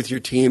you do with your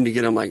team to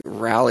get them like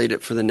rallied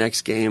it for the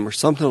next game or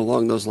something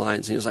along those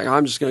lines? And he was like,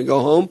 I'm just going to go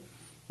home,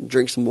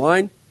 drink some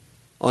wine,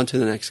 on to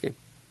the next game.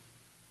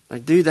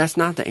 Like, dude, that's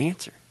not the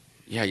answer.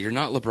 Yeah, you're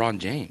not LeBron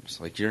James.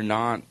 Like, you're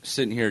not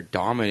sitting here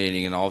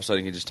dominating and all of a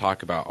sudden you just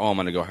talk about, I'm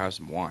going to go have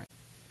some wine.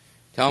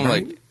 Tell him,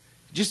 right? like,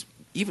 just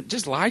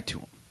lie to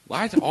him.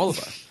 Lie to all of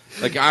us.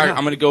 Like, I'm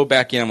going to go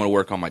back in. I'm going to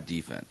work on my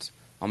defense.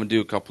 I'm going to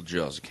do a couple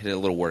drills, hit a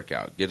little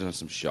workout, get in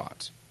some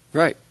shots.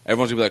 Right.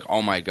 Everyone's going to be like,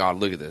 oh, my God,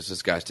 look at this.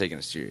 This guy's taking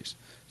it serious.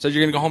 So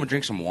you're going to go home and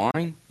drink some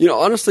wine? You know,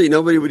 honestly,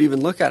 nobody would even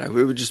look at it.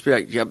 We would just be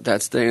like, yep,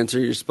 that's the answer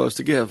you're supposed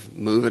to give.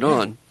 Move it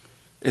on.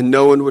 And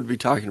no one would be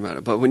talking about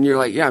it. But when you're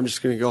like, yeah, I'm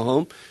just going to go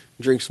home,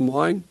 drink some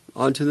wine,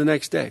 on to the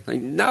next day.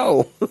 Like,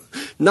 no.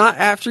 Not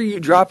after you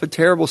drop a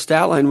terrible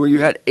stat line where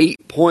you had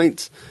 8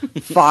 points,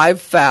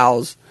 5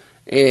 fouls,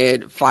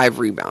 and 5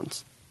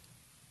 rebounds.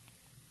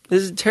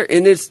 This is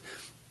and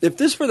if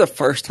this were the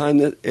first time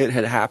that it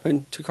had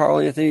happened to Karl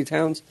Anthony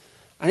Towns,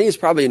 I think it's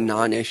probably a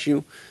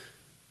non-issue.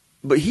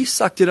 But he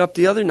sucked it up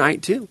the other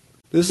night, too.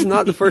 This is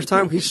not the first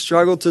time he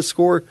struggled to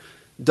score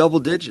double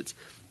digits.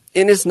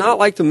 And it's not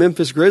like the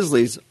Memphis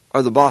Grizzlies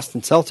are the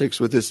Boston Celtics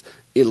with this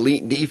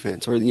elite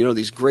defense or, you know,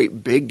 these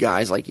great big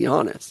guys like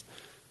Giannis.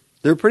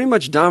 They're pretty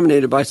much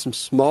dominated by some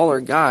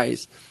smaller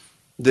guys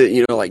that,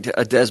 you know, like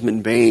a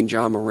Desmond Bane,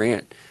 John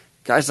Morant,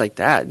 guys like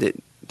that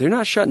they're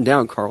not shutting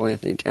down Karl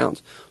Anthony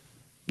Towns.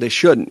 They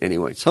shouldn't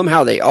anyway.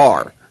 Somehow they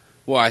are.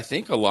 Well, I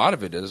think a lot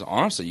of it is,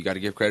 honestly, you got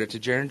to give credit to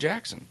Jaren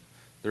Jackson.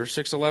 Their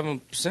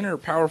 6'11" center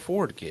power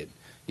forward kid.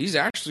 He's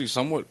actually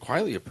somewhat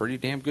quietly a pretty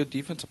damn good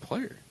defensive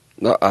player.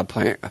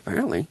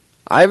 Apparently.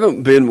 I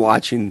haven't been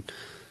watching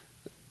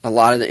a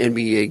lot of the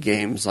NBA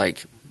games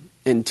like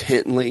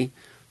intently,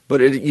 but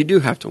you do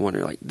have to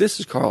wonder, like, this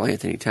is Karl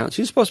Anthony Towns.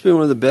 He's supposed to be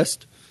one of the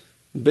best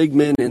big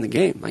men in the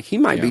game. Like, he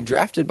might be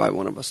drafted by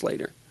one of us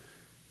later.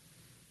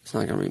 It's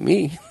not going to be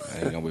me. It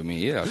ain't going to be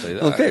me either, I'll tell you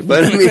that. Okay,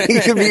 but I mean, he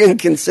could be in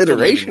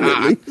consideration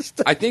at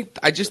least.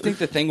 I just think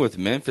the thing with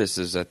Memphis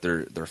is that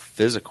they're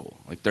physical.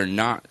 Like, they're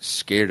not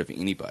scared of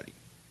anybody.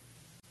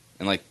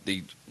 And, like,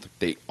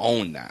 they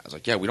own that. It's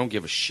like, yeah, we don't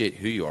give a shit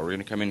who you are. We're going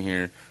to come in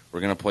here, we're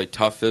going to play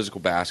tough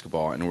physical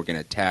basketball, and we're going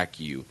to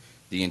attack you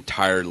the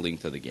entire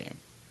length of the game.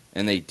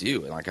 And they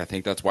do. And, like, I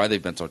think that's why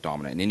they've been so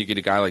dominant. And then you get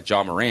a guy like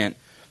John Morant,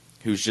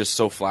 who's just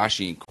so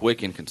flashy and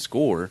quick and can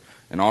score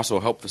and also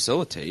help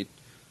facilitate.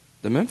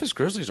 The Memphis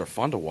Grizzlies are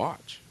fun to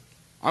watch.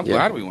 I'm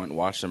glad we went and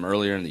watched them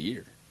earlier in the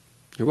year.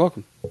 You're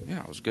welcome.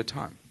 Yeah, it was a good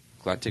time.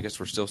 Glad tickets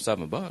were still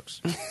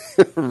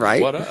 $7. Right?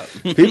 What up?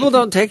 People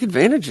don't take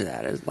advantage of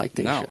that like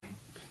they should.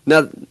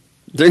 Now,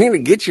 they're going to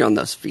get you on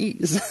those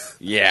fees.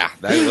 Yeah,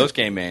 those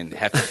came in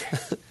hefty.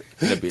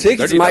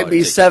 Tickets might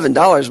be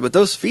 $7, but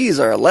those fees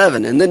are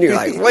 $11, and then you're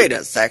like, wait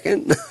a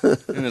second.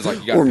 And it's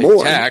like, you got to pay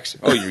more tax.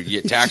 Oh, you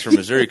get tax from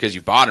Missouri because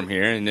you bought them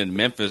here, and then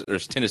Memphis or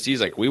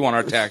Tennessee's like, we want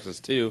our taxes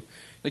too.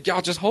 Like,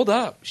 y'all just hold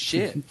up.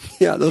 Shit.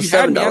 Yeah, those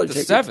 $7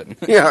 tickets.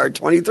 $7. Yeah, are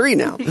 $23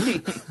 now.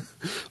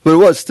 But it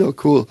was still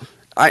cool.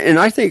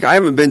 I think I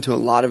haven't been to a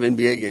lot of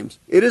NBA games.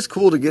 It is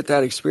cool to get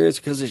that experience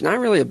because there's not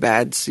really a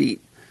bad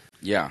seat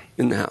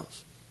in the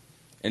house.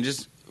 And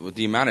just with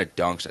the amount of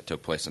dunks that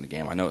took place in the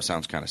game, I know it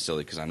sounds kind of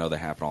silly because I know they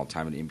happen all the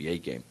time in the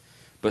NBA game.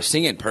 But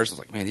seeing it in person, it's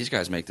like, man, these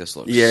guys make this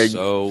look so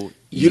easy.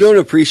 You don't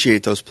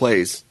appreciate those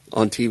plays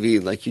on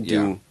TV like you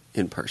do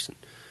in person.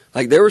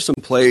 Like, there were some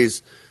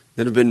plays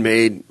that have been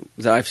made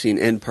that I've seen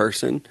in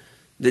person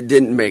that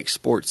didn't make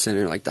Sports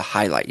Center, like the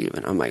highlight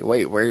even. I'm like,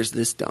 wait, where's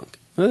this dunk?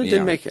 Well, it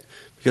didn't make it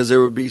because there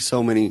would be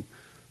so many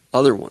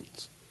other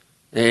ones.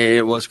 And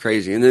it was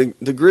crazy. And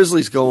the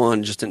Grizzlies go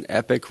on just an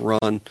epic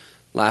run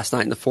last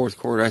night in the fourth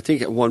quarter. I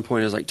think at one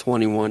point it was like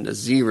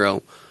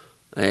 21-0.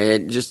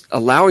 And just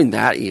allowing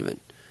that even.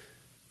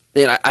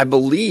 And I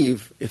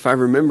believe, if I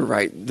remember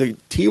right, the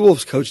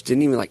T-Wolves coach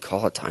didn't even like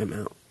call a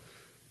timeout.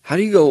 How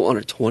do you go on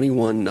a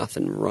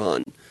 21-0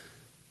 run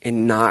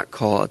and not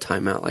call a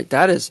timeout? Like,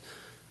 that is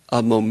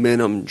a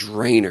momentum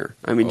drainer.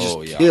 I mean,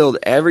 killed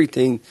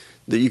everything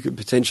that you could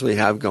potentially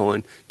have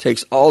going.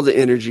 Takes all the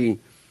energy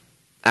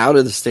out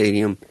of the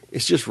stadium.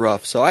 It's just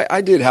rough. So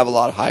I did have a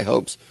lot of high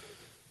hopes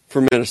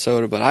for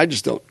Minnesota, but I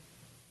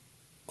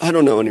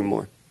don't know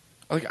anymore.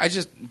 Like,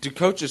 do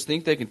coaches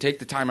think they can take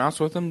the timeouts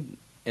with them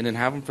and then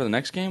have them for the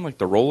next game, like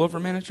the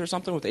rollover minutes or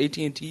something with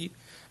AT&T?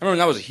 I remember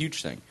that was a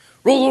huge thing.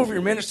 Roll over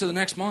your minutes to the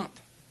next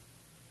month.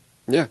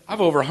 Yeah. I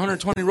have over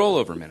 120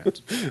 rollover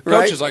minutes. Right?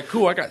 Coach is like,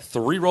 cool, I got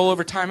 3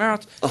 rollover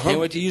timeouts. Can't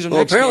wait to use them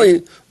next apparently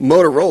game.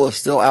 Motorola's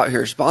still out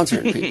here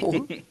sponsoring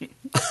people.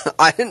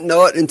 I didn't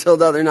know it until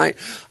the other night.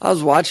 I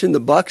was watching the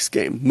Bucks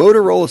game.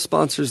 Motorola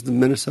sponsors the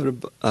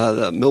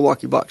the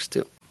Milwaukee Bucks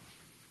too.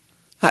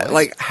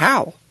 Like,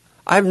 how?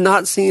 I've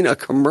not seen a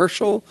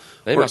commercial.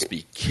 They must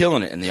be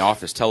killing it in the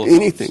office telephones.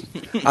 Anything.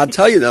 I'll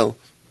tell you though,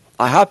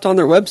 I hopped on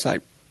their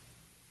website,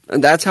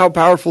 and that's how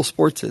powerful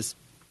sports is.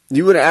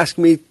 You would have asked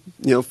me,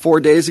 4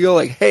 days ago,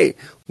 like, hey,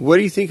 what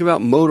do you think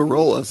about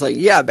Motorola? It's like,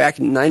 yeah, back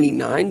in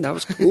 99, that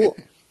was cool.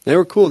 They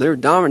were cool. They were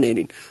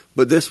dominating.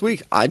 But this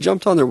week, I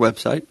jumped on their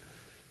website.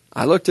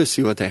 I looked to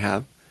see what they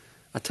have.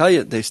 I tell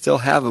you, they still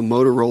have a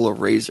Motorola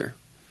Razr.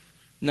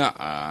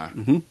 Nuh-uh.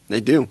 Mm-hmm,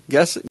 they do.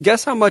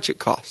 Guess how much it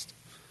cost?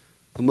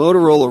 A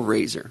Motorola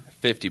Razr.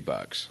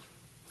 $50.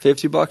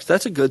 $50?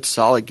 That's a good,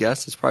 solid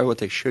guess. It's probably what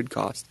they should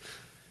cost.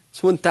 It's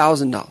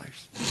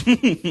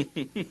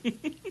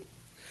 $1,000.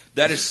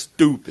 That is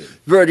stupid.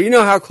 Bro, do you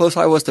know how close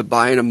I was to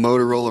buying a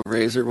Motorola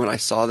Razr when I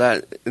saw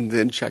that and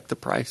then checked the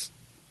price?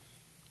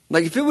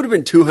 Like, if it would have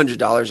been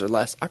 $200 or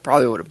less, I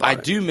probably would have bought it.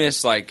 I do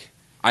miss,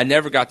 I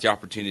never got the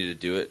opportunity to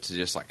do it, to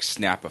just,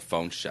 snap a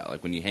phone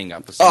shut, when you hang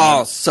up with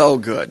someone. Oh, so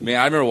good. Man,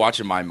 I remember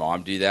watching my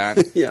mom do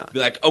that. Yeah. Be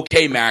like,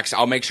 okay, Max,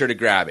 I'll make sure to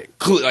grab it.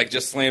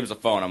 Just slams the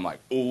phone. I'm like,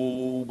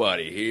 oh,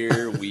 buddy,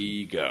 here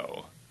we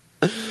go.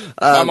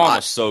 My mom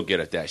was so good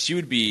at that. She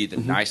would be the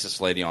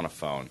nicest lady on a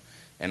phone.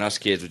 And us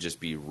kids would just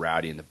be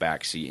rowdy in the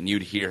back seat, and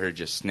you'd hear her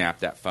just snap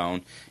that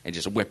phone and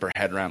just whip her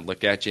head around and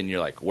look at you, and you're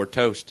like, we're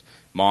toast.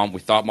 Mom, we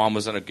thought Mom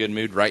was in a good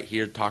mood right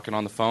here talking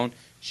on the phone.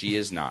 She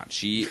is not.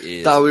 She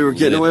is thought we were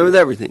getting away with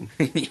everything.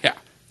 Yeah.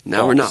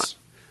 Now we're not.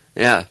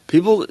 Yeah.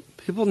 People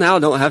now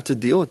don't have to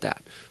deal with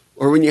that.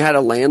 Or when you had a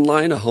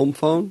landline, a home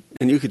phone,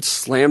 and you could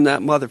slam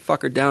that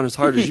motherfucker down as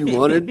hard as you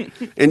wanted,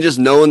 and just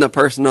knowing the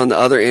person on the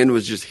other end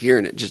was just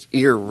hearing it, just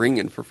ear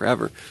ringing for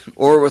forever.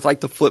 Or with,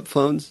 the flip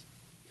phones.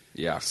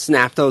 Yeah.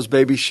 Snap those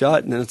babies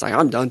shut, and then it's like,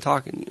 I'm done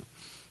talking to you.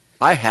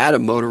 I had a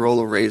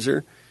Motorola Razr.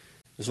 It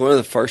was one of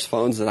the first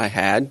phones that I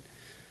had.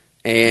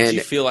 And did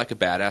you feel like a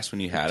badass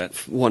when you had it?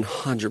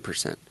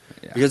 100%.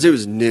 Yeah. Because it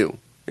was new.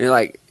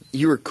 And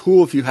you were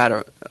cool if you had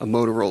a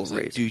Motorola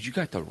Razr. Dude, you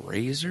got the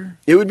Razr?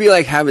 It would be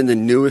like having the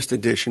newest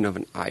edition of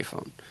an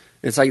iPhone.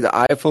 It's like the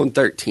iPhone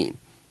 13.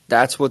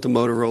 That's what the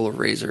Motorola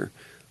Razr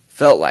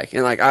felt like.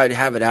 And I'd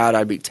have it out,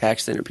 I'd be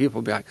texting, and people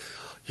would be like,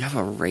 you have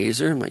a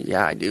Razr? I'm like,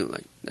 yeah, I do.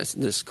 This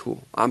is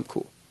cool. I'm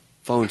cool.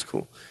 Phone's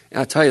cool. And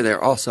I'll tell you,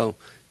 they're also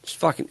just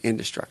fucking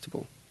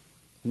indestructible.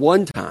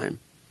 One time,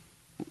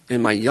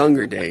 in my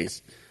younger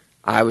days,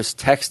 I was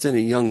texting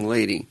a young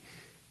lady,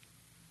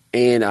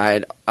 and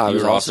I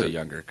was were also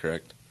younger,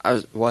 correct? I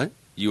was, what?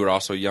 You were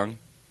also young?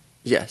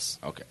 Yes.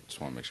 Okay, just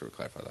want to make sure we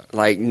clarify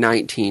that.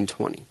 19,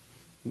 20.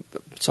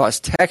 So I was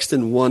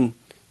texting one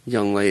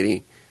young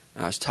lady,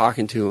 I was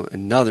talking to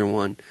another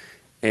one,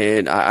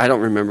 and I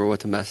don't remember what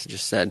the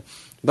messages said.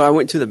 But I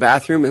went to the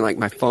bathroom, and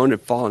my phone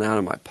had fallen out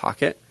of my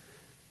pocket.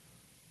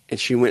 And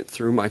she went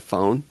through my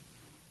phone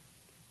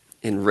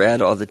and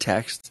read all the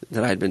texts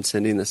that I had been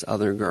sending this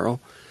other girl.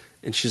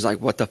 And she's like,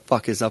 what the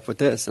fuck is up with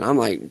this? And I'm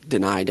like,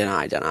 deny.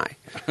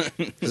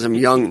 Because I'm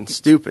young and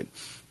stupid.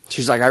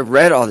 She's like, I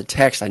read all the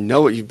texts. I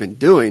know what you've been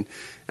doing.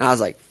 And I was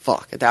like,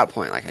 fuck. At that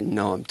point, I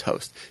know I'm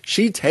toast.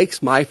 She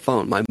takes my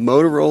phone, my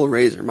Motorola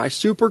Razr, my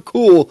super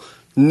cool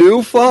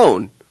new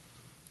phone,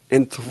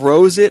 and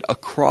throws it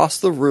across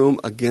the room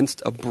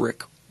against a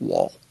brick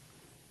wall.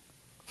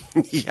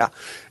 Yeah.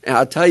 And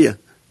I'll tell you,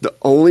 the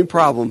only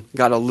problem,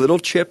 got a little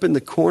chip in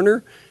the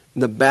corner,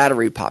 and the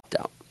battery popped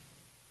out.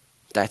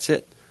 That's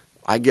it.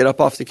 I get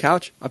up off the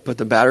couch, I put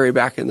the battery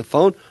back in the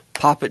phone,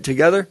 pop it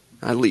together,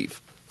 I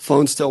leave.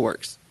 Phone still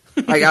works.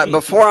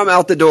 Before I'm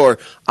out the door,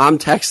 I'm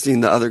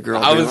texting the other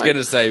girl. I was going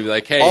to say,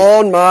 hey.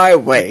 On my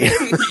way.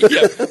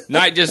 Yeah,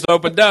 night just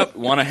opened up.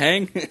 Want to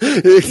hang?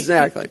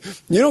 Exactly.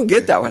 You don't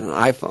get that with an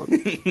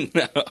iPhone.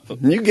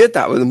 No. You get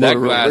that with a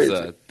Motorola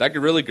Razr. That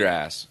Gorilla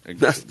Glass.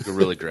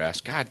 Gorilla Glass.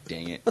 God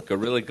dang it.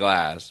 Gorilla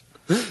Glass.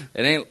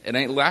 It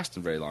ain't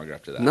lasting very long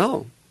after that.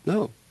 No.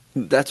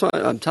 That's why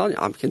I'm telling you.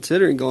 I'm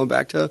considering going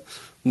back to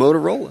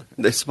Motorola.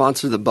 They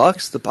sponsor the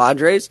Bucks, the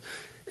Padres.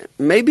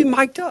 Maybe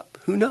mic'd up.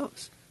 Who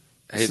knows?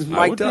 Hey,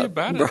 mic'd up.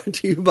 Brought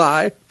to you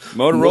by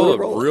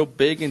Motorola. Real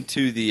big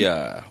into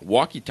the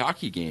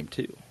walkie-talkie game,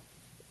 too.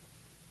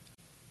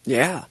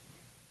 Yeah.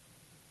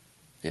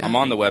 I'm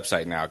on the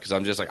website now because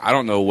I'm just I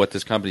don't know what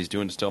this company's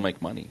doing to still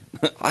make money.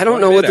 I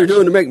don't know what they're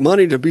doing to make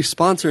money to be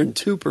sponsoring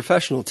 2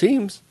 professional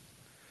teams.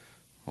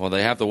 Well,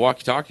 they have the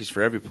walkie-talkies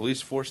for every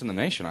police force in the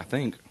nation, I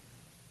think.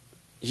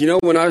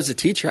 When I was a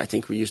teacher, I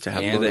think we used to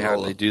have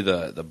Motorola. They do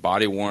the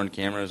body-worn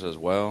cameras as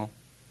well.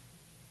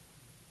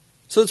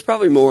 So it's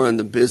probably more on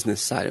the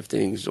business side of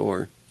things,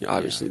 or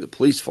obviously the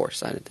police force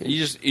side of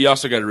things. You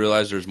also got to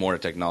realize there's more to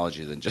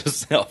technology than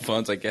just cell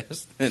phones, I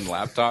guess, and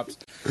laptops.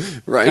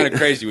 Right. Kind of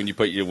crazy when you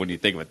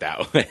think of it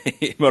that way.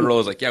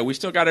 Motorola's like, yeah, we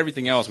still got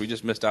everything else. We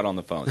just missed out on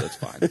the phones. That's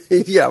fine.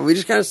 Yeah, we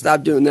just kind of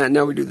stopped doing that.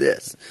 Now we do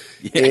this,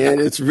 yeah.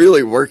 And it's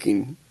really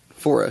working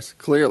for us.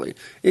 Clearly,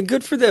 and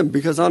good for them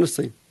because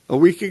honestly, a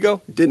week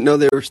ago, didn't know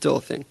they were still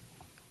a thing.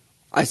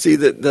 I see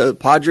that the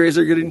Padres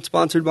are getting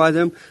sponsored by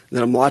them.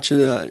 Then I'm watching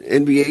an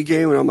NBA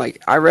game, and I'm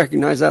like, I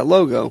recognize that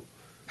logo.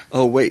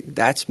 Oh, wait,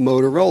 that's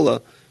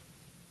Motorola.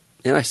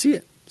 And I see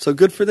it. So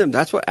good for them.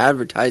 That's what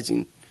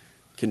advertising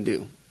can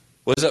do.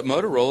 Was it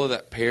Motorola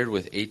that paired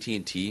with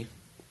AT&T?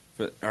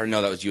 Or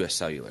no, that was U.S.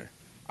 Cellular.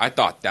 I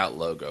thought that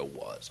logo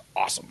was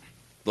awesome.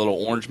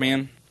 Little orange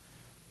man.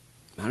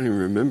 I don't even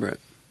remember it.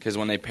 Because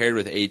when they paired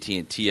with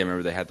AT&T, I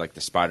remember they had like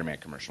the Spider-Man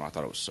commercial. I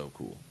thought it was so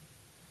cool.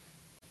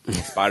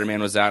 Spider-Man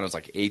was out, and it was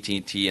like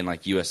AT&T and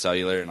like US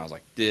Cellular, and I was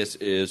like, this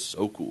is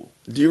so cool.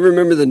 Do you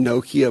remember the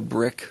Nokia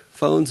brick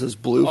phones, those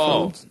blue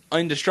phones?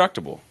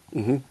 Indestructible.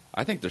 Mm-hmm.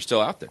 I think they're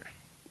still out there.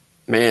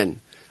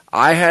 Man,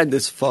 I had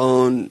this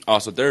phone.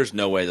 Also, there's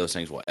no way those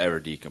things will ever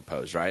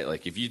decompose, right?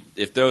 Like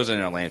if those are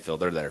in a landfill,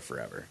 they're there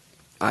forever.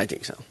 I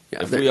think so.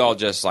 Yeah, if we all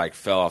just like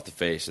fell off the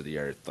face of the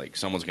earth, like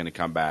someone's going to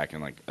come back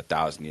in like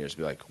 1,000 years and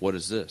be like, what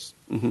is this?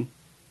 Mm-hmm.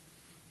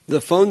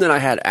 The phone that I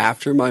had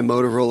after my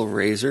Motorola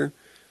Razr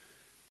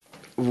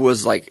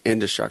was like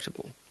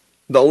indestructible.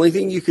 The only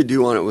thing you could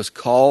do on it was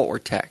call or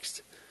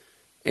text.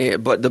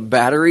 But the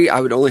battery, I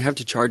would only have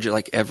to charge it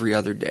like every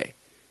other day.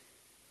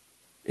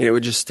 And it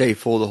would just stay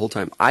full the whole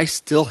time. I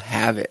still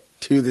have it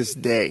to this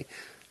day.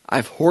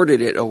 I've hoarded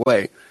it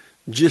away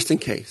just in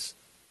case.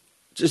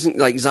 Just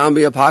like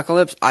zombie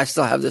apocalypse, I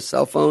still have this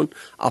cell phone.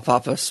 I'll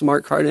pop a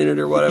smart card in it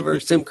or whatever,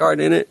 SIM card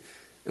in it,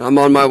 and I'm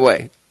on my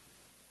way.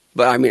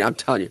 But I mean, I'm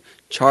telling you,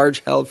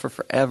 charge held for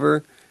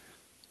forever.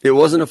 It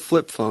wasn't a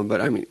flip phone,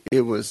 but I mean,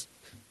 it was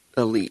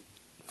elite.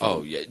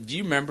 Oh yeah, do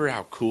you remember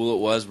how cool it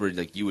was? Where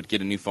like you would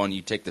get a new phone,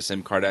 you take the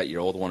SIM card out, your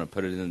old one, and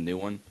put it in the new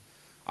one.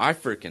 I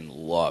freaking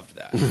loved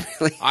that.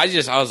 Really?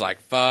 I was like,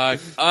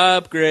 fuck,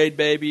 upgrade,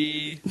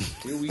 baby.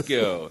 Here we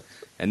go.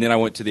 And then I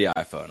went to the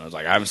iPhone. I was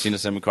like, I haven't seen a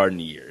SIM card in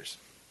years.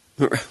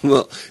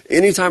 Well,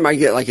 anytime I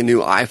get like a new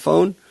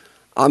iPhone,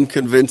 I'm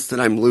convinced that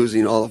I'm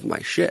losing all of my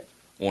shit.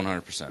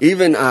 100%.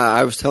 Even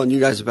I was telling you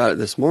guys about it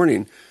this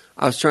morning.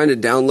 I was trying to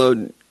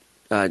download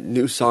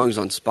new songs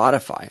on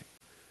Spotify,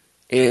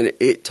 and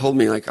it told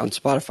me like on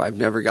Spotify, I've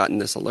never gotten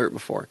this alert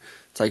before.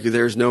 It's like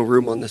there's no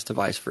room on this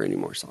device for any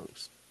more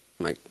songs.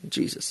 I'm like,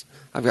 Jesus,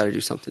 I've got to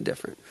do something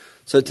different.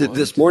 So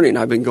this morning,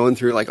 I've been going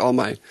through like all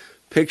my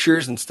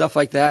pictures and stuff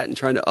like that and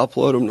trying to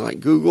upload them to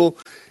like Google.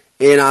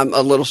 And I'm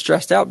a little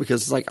stressed out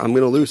because it's like I'm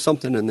going to lose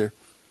something in there.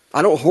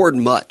 I don't hoard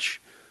much.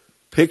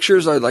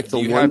 Pictures are like the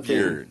one thing. Do you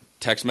have your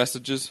text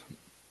messages?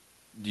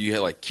 Do you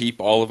like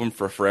keep all of them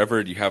for forever?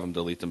 Or do you have them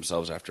delete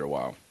themselves after a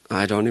while?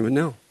 I don't even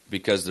know.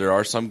 Because there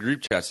are some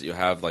group chats that you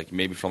have like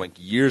maybe from like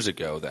years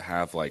ago that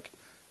have like,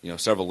 you know,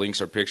 several links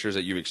or pictures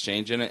that you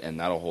exchange in it, and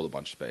that'll hold a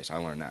bunch of space. I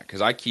learned that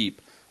because I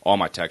keep all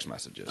my text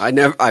messages.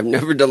 I've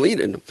never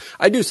deleted them.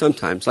 I do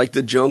sometimes, like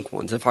the junk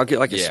ones. If I get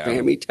like a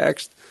spammy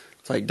text,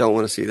 it's like, don't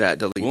want to see that,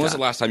 delete that. When was the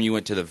last time you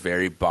went to the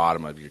very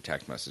bottom of your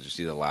text message to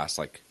see the last,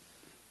 like,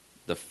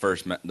 the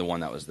one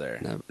that was there?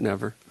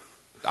 Never.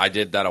 I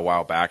did that a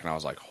while back, and I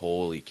was like,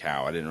 holy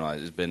cow. I didn't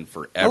realize it's been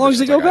forever. How long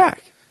does it go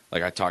back?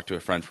 I talked to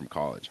a friend from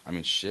college. I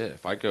mean, shit,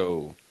 if I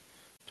go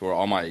to where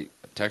all my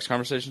text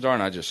conversations are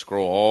and I just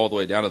scroll all the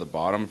way down to the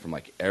bottom from,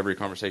 like, every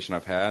conversation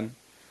I've had,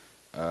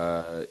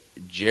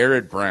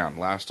 Jared Brown,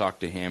 last talked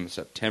to him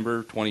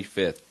September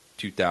 25th,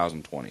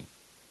 2020.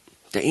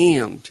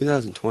 Damn,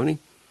 2020?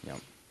 Yeah.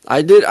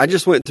 I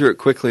just went through it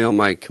quickly on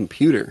my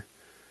computer,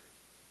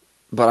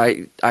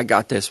 but I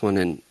got this one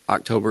in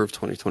October of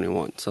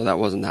 2021, so that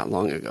wasn't that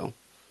long ago.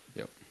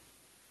 Yep.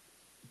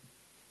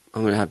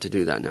 I'm going to have to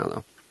do that now,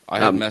 though. I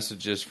have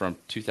messages from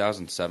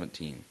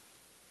 2017.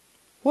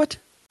 What?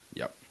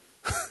 Yep.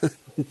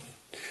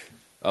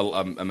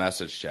 a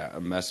message chat,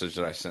 a message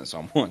that I sent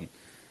someone.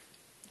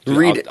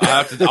 Read it.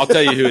 I'll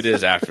tell you who it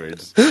is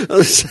afterwards.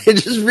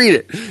 Just read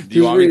it. Do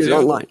you want me to?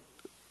 Online.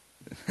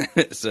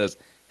 It says,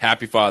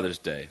 Happy Father's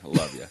Day. I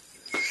love you.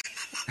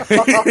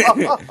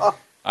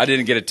 I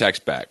didn't get a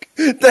text back.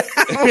 That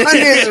one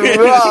is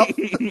rough.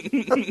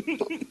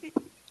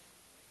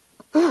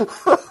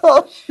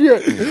 Oh,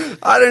 shit.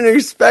 I didn't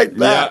expect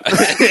that.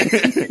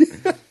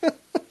 Yeah.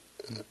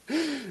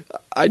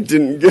 I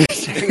didn't get a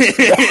text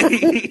back.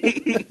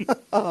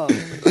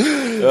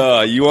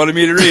 You wanted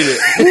me to read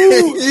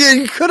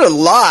it. You could have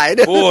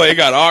lied. Boy, it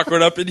got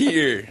awkward up in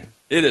here.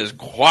 It is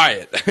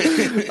quiet.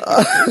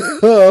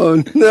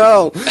 Oh,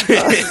 no.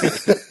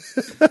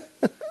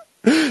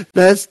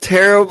 That's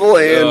terrible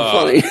and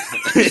funny at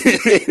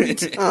the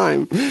same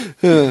time.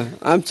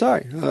 I'm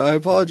sorry. I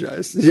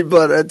apologize.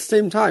 But at the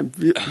same time,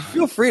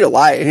 feel free to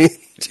lie.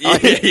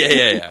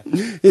 Yeah.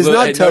 It's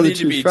not tell the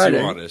truth Friday.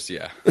 Too honest,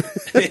 yeah.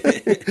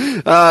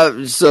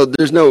 So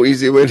there's no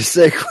easy way to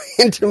segue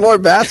into more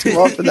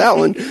basketball for that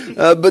one.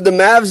 But the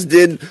Mavs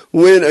did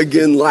win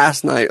again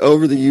last night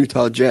over the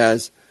Utah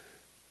Jazz.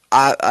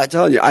 I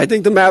tell you, I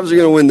think the Mavs are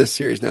going to win this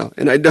series now,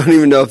 and I don't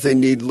even know if they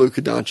need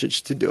Luka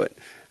Doncic to do it.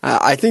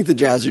 I think the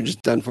Jazz are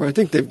just done for. I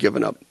think they've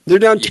given up. They're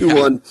down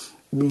 2-1,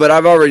 but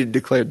I've already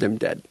declared them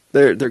dead.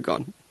 They're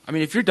gone. I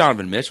mean, if you're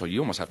Donovan Mitchell, you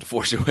almost have to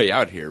force your way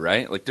out here,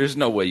 right? Like, there's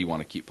no way you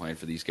want to keep playing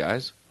for these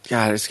guys.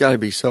 God, it's got to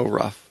be so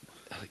rough.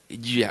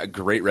 Yeah,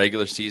 great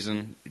regular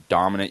season,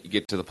 dominant. You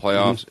get to the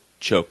playoffs,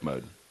 choke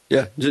mode.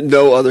 Yeah, just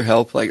no other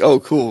help. Like, oh,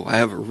 cool, I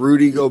have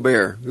Rudy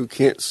Gobert, who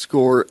can't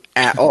score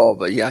at all,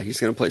 but yeah, he's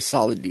going to play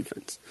solid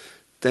defense.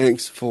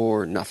 Thanks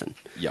for nothing.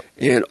 Yep.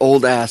 And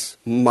old-ass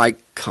Mike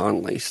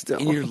Conley still.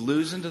 And you're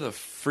losing to the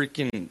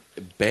freaking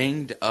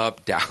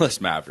banged-up Dallas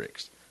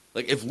Mavericks.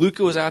 Like, if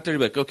Luka was out there, you'd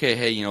be like, okay,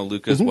 hey,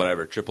 Luka's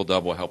whatever,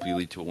 triple-double, help you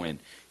lead to a win.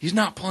 He's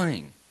not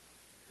playing.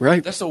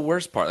 Right. That's the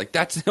worst part. Like,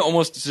 that's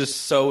almost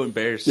just so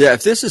embarrassing. Yeah,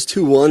 if this is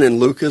 2-1 and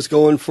Luka's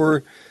going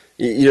for,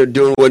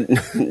 doing what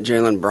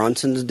Jalen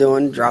Brunson's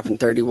doing, dropping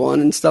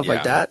 31 and stuff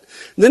like that,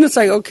 then it's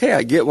like, okay,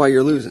 I get why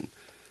you're losing.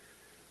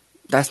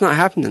 That's not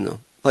happening, though.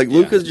 Like,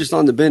 Luka's just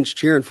on the bench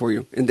cheering for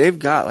you, and they've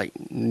got, like,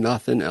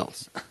 nothing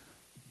else.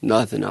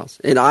 Nothing else.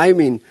 And I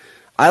mean,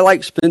 I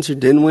like Spencer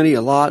Dinwiddie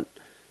a lot.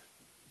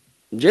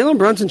 Jalen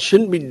Brunson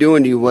shouldn't be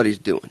doing to you what he's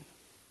doing.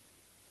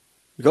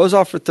 He goes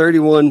off for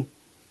 31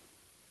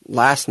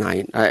 last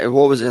night.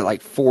 What was it,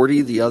 like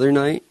 40 the other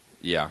night?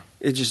 Yeah.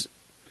 It just...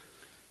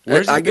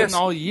 Where's he been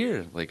all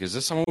year? Like, is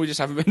this someone we just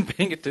haven't been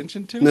paying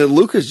attention to? No,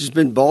 Luka's just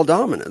been ball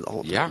dominant the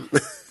whole time.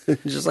 Yeah.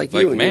 Just like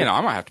you. Like, man,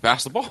 I might have to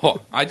pass the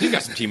ball. I do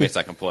got some teammates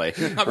I can play.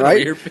 I'm right? over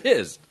here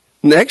pissed.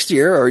 Next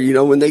year, or,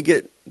 when they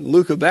get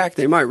Luka back,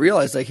 they might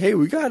realize, like, hey,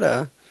 we got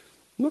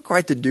not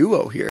quite the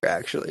duo here,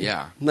 actually.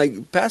 Yeah.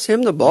 Like, pass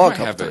him the ball a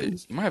couple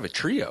times. You might have a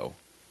trio.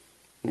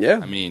 Yeah.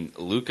 I mean,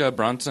 Luka,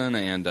 Brunson,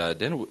 and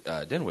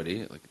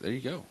Dinwiddie. Like, there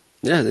you go.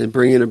 Yeah, then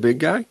bring in a big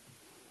guy.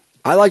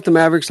 I like the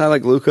Mavericks. I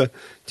like Luka,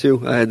 too.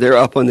 They're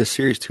up on this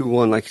series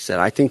 2-1, like you said.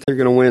 I think they're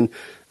going to win.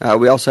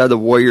 We also had the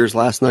Warriors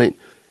last night.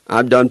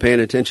 I'm done paying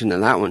attention to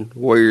that one.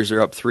 Warriors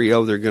are up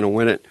 3-0. They're going to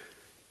win it.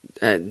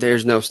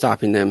 There's no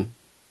stopping them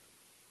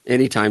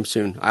anytime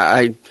soon.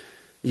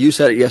 You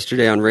said it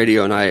yesterday on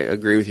radio, and I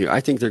agree with you.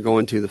 I think they're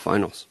going to the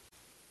finals.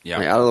 Yeah.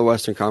 Like, out of the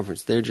Western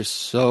Conference. They're just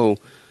so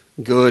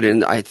good,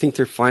 and I think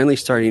they're finally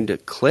starting to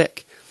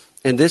click.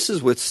 And this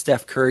is with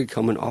Steph Curry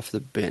coming off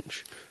the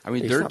bench. I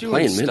mean, He's they're not doing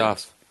playing stuff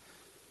minutes.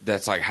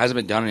 that's like hasn't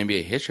been done in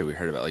NBA history. We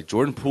heard about like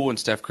Jordan Poole and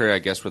Steph Curry. I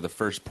guess were the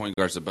first point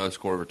guards to both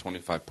score over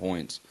 25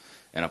 points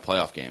in a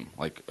playoff game,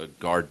 like a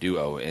guard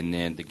duo. And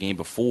then the game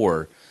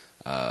before,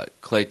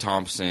 Klay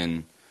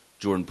Thompson,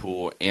 Jordan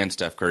Poole, and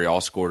Steph Curry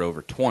all scored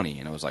over 20.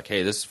 And it was like,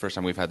 hey, this is the first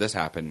time we've had this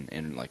happen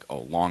in like a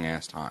long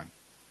ass time.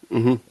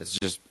 Mm-hmm. It's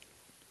just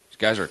these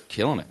guys are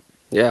killing it.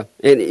 Yeah,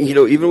 and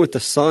even with the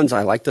Suns,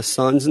 I like the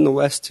Suns in the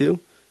West too.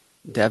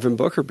 Devin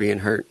Booker being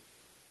hurt,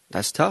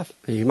 that's tough.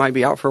 He might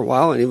be out for a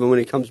while, and even when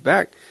he comes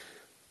back,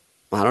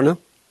 I don't know.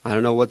 I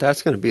don't know what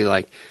that's going to be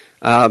like.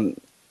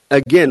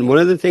 Again, one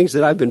of the things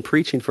that I've been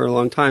preaching for a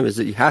long time is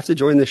that you have to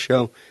join the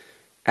show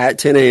at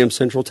 10 a.m.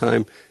 Central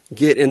Time.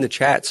 Get in the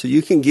chat so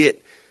you can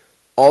get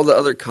all the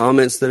other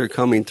comments that are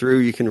coming through.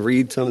 You can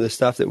read some of the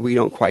stuff that we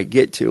don't quite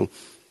get to.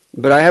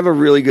 But I have a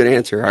really good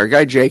answer. Our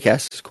guy Jake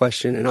asked this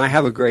question, and I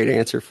have a great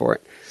answer for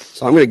it.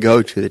 So I'm going to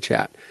go to the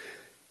chat.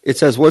 It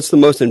says, what's the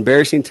most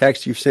embarrassing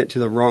text you've sent to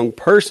the wrong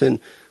person?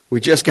 We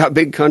just got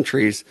big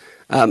countries.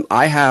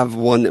 I have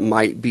one that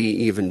might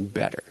be even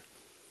better.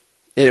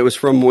 And it was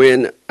from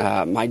when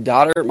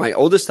my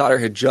oldest daughter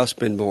had just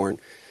been born.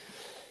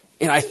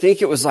 And I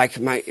think it was like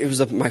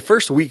my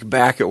first week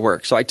back at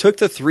work. So I took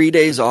the 3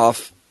 days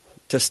off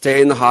to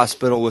stay in the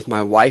hospital with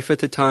my wife at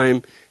the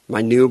time,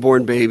 my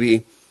newborn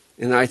baby.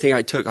 And then I think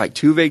I took like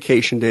 2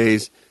 vacation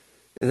days,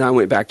 and then I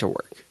went back to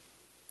work.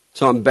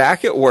 So I'm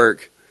back at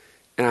work,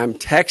 and I'm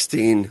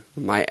texting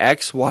my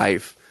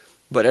ex-wife,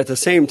 but at the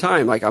same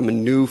time, like I'm a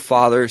new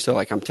father, so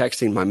like I'm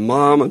texting my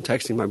mom, I'm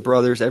texting my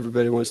brothers,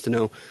 everybody wants to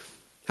know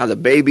how the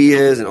baby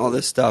is and all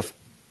this stuff.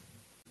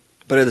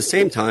 But at the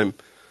same time,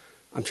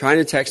 I'm trying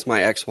to text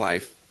my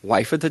ex-wife,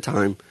 wife at the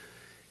time,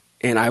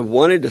 and I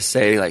wanted to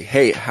say like,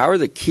 hey, how are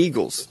the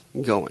Kegels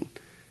going?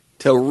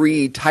 To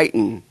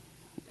retighten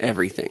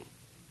everything.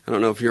 I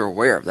don't know if you're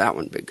aware of that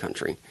one, Big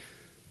Country.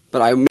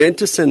 But I meant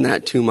to send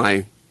that to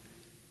my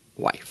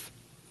wife.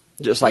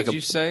 Just like What did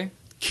you say?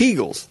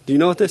 Kegels. Do you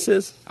know what this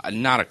is?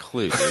 Not a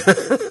clue,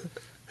 dude.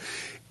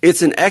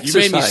 It's an You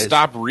exercise. made me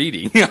stop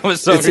reading. I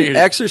was so It's an weird.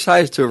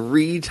 exercise to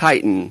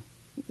retighten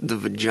the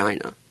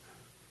vagina.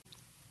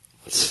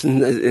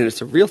 And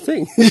it's a real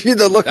thing.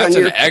 The look That's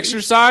on an your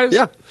exercise?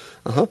 Yeah.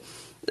 Uh-huh.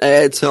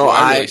 And so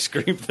I really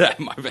screamed that.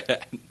 My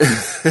bad.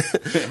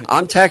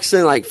 I'm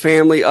texting like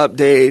family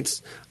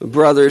updates,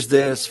 brothers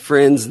this,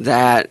 friends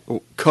that,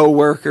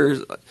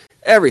 coworkers,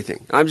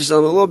 everything. I'm a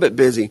little bit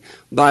busy,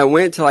 but I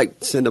went to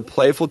like send a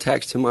playful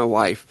text to my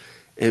wife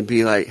and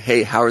be like,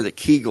 "Hey, how are the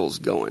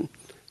Kegels going?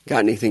 Got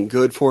anything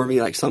good for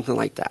me?" Like something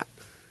like that.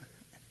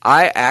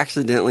 I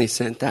accidentally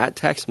sent that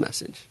text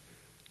message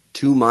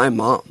to my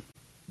mom,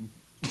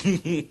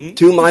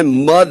 to my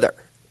mother.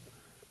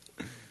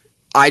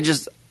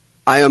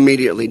 I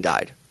immediately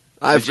died.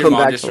 I've Did your come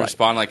mom back just to life.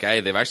 respond like,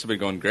 hey, they've actually been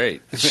going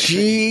great?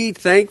 She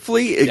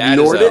thankfully Dad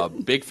ignored is a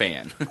it. big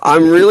fan.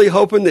 I'm really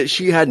hoping that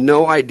she had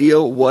no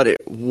idea what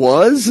it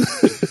was.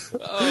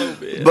 Oh,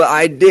 man. But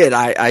I did.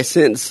 I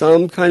sent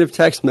some kind of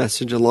text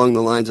message along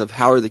the lines of,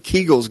 how are the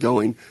Kegels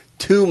going,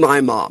 to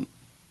my mom.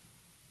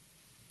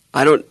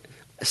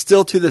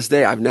 Still to this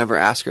day, I've never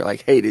asked her,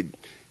 like, hey, did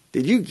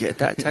you get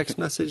that text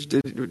message?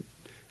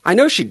 I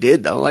know she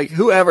did, though. Like,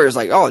 whoever is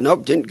like, oh,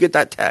 nope, didn't get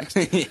that text.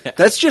 Yeah.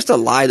 That's just a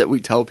lie that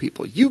we tell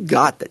people. You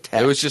got the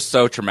text. It was just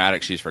so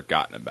traumatic she's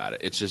forgotten about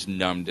it. It's just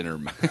numbed in her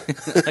mind.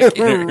 Like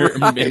in her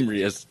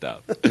memory of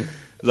stuff.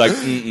 Like,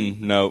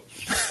 nope.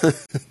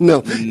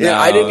 No.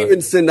 Yeah, I didn't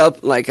even send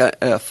up, like,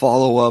 a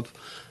follow-up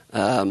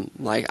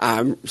Like,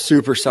 I'm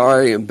super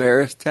sorry,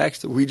 embarrassed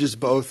text. We just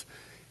both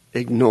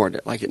ignored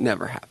it like it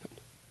never happened.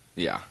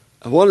 Yeah.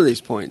 At one of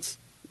these points,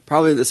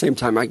 probably at the same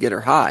time I get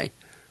her high,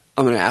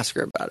 I'm going to ask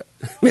her about it.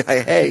 Be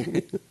like,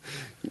 hey,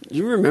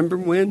 you remember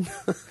when?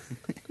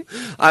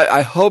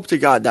 I hope to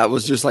God that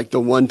was just like the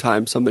one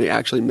time somebody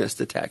actually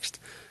missed a text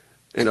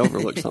and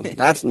overlooked something.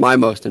 That's my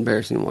most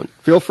embarrassing one.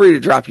 Feel free to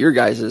drop your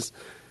guys's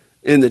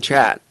in the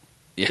chat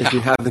if you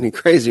have any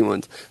crazy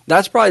ones.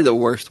 That's probably the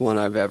worst one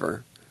I've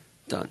ever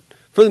done.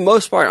 For the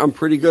most part, I'm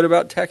pretty good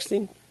about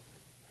texting.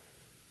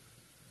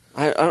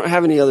 I don't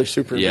have any other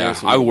super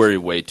embarrassing I ones. worry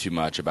way too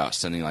much about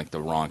sending like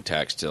the wrong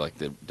text to like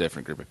the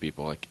different group of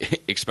people.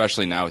 Like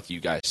especially now with you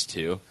guys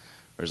too.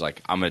 There's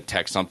like I'm gonna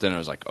text something and I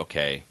was like,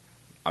 okay,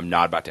 I'm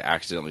not about to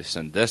accidentally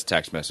send this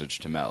text message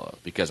to Mello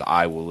because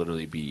I will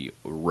literally be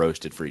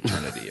roasted for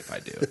eternity if I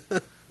do.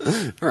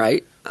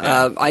 Right.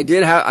 Yeah.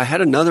 I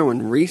had another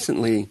one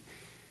recently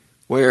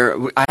where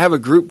I have a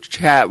group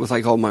chat with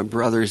like all my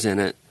brothers in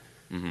it,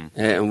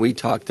 and we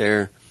talk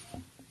there,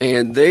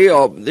 and they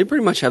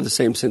pretty much have the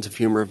same sense of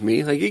humor of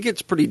me. Like, it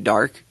gets pretty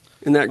dark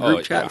in that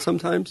group chat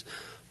sometimes,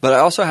 but I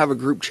also have a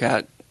group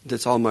chat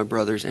that's all my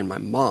brothers and my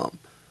mom,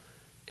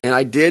 and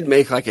I did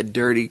make like a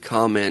dirty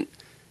comment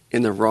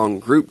in the wrong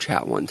group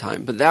chat one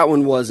time, but that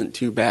one wasn't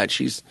too bad.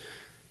 She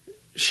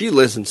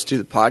listens to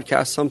the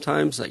podcast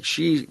sometimes. Like,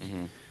 she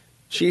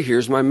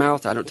hears my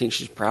mouth. I don't think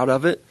she's proud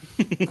of it,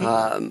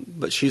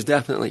 but she's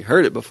definitely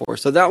heard it before.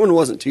 So that one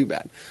wasn't too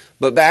bad.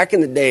 But back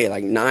in the day,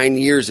 like 9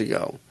 years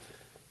ago,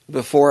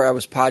 before I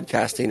was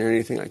podcasting or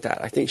anything like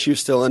that, I think she was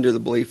still under the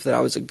belief that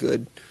I was a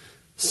good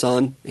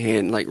son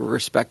and like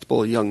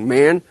respectable young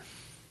man.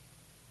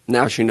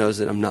 Now she knows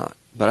that I'm not.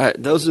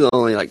 But those are the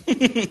only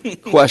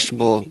like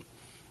questionable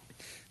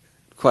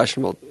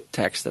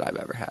texts that I've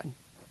ever had.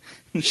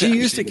 She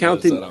used to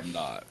count that I'm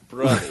not,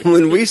 brother.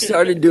 When we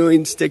started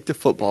doing Stick to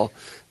Football,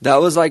 that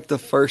was like the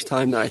first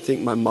time that I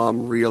think my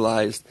mom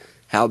realized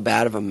how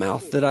bad of a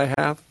mouth that I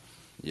have.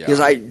 Yeah. Because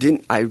I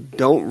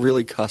don't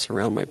really cuss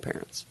around my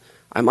parents.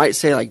 I might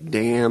say like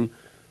damn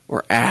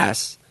or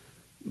ass,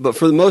 but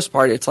for the most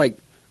part, it's like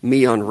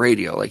me on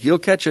radio. Like, you'll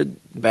catch a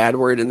bad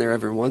word in there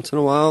every once in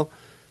a while,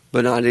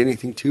 but not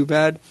anything too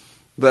bad.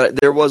 But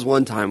there was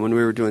one time when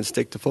we were doing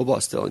Stick to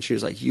Football still, and she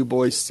was like, you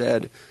boys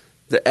said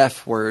the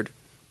F word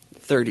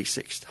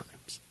 36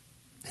 times.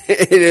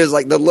 It is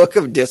like the look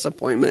of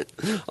disappointment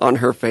on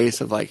her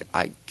face of like,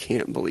 I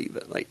can't believe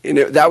it. Like, and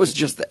that was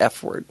just the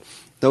F word.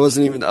 That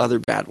wasn't even the other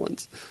bad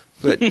ones.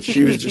 But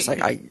she was just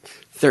like,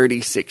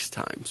 36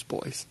 times,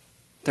 boys.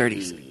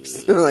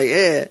 36. I'm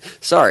like,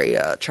 sorry,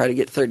 try to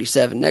get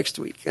 37 next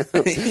week.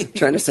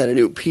 Trying to set a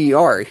new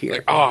PR here.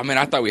 Like, oh, man,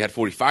 I thought we had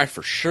 45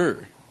 for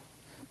sure.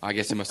 I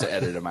guess they must have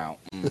edited them out.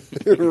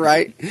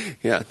 Right?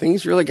 Yeah,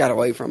 things really got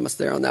away from us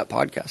there on that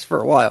podcast for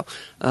a while.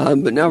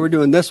 But now we're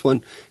doing this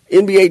one.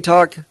 NBA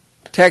talk,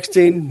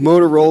 texting,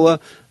 Motorola.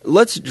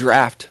 Let's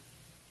draft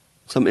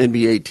some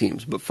NBA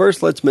teams. But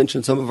first, let's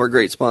mention some of our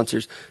great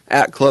sponsors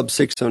at Club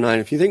 609.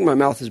 If you think my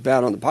mouth is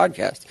bad on the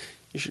podcast,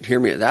 you should hear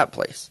me at that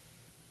place.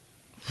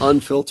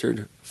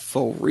 Unfiltered,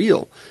 for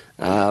real.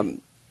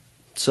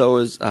 So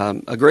is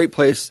a great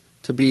place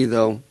to be,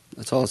 though.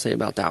 That's all I'll say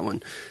about that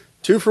one.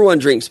 2-for-1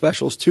 drink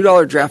specials,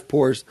 $2 draft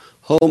pours,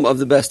 home of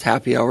the best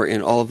happy hour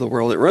in all of the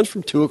world. It runs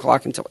from 2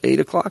 o'clock until 8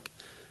 o'clock.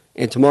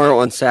 And tomorrow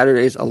on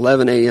Saturdays,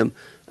 11 a.m.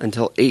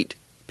 until 8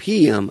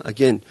 p.m.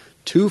 Again,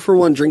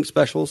 2-for-1 drink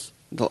specials.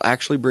 They'll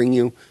actually bring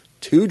you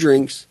 2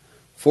 drinks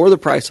for the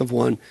price of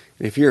one.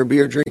 And if you're a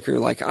beer drinker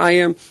like I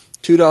am,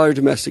 $2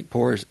 domestic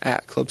pours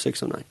at Club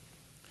 609.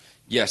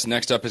 Yes,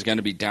 next up is going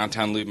to be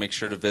Downtown Lube. Make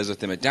sure to visit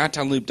them at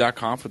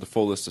downtownlube.com for the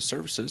full list of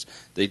services.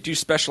 They do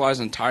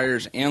specialize in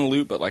tires and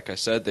lube, but like I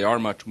said, they are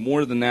much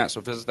more than that, so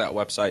visit that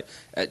website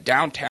at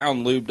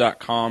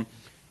downtownlube.com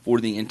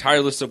for the entire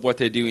list of what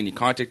they do, any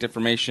contact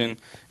information,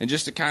 and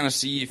just to kind of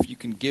see if you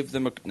can give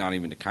them not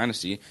even to kind of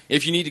see,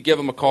 if you need to give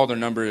them a call, their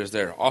number is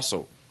there.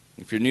 Also,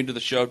 if you're new to the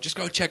show, just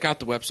go check out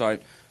the website.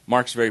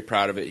 Mark's very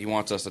proud of it. He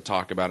wants us to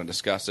talk about and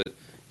discuss it.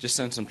 Just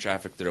send some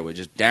traffic their way.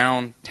 Just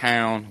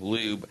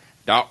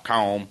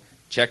downtownlube.com.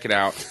 Check it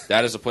out.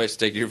 That is a place to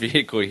take your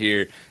vehicle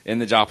here in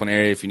the Joplin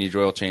area if you need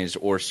your oil changed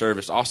or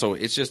service. Also,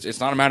 it's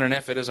not a matter of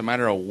if, it is a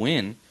matter of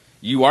when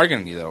you are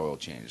going to need that oil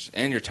changed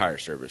and your tire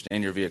serviced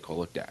and your vehicle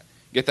looked at.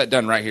 Get that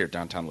done right here at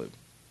Downtown Lube.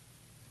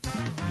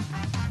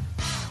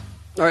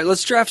 All right,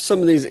 let's draft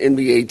some of these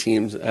NBA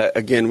teams.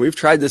 Again, we've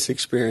tried this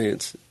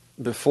experience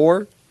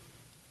before,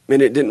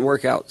 and it didn't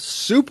work out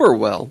super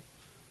well,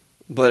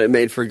 but it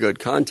made for good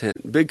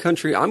content. Big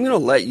Country, I'm going to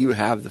let you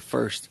have the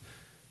first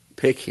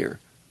pick here.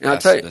 And I'll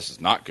tell you, this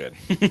is not good.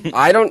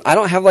 I don't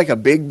have like a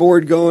big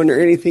board going or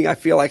anything. I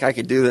feel like I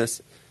could do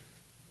this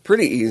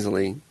pretty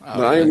easily,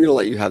 but I am going to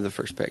let you have the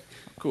first pick.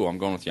 Cool, I'm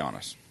going with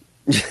Giannis.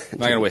 I'm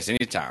not going to waste any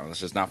time.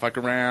 Let's just not fuck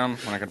around.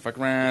 We're not going to fuck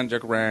around,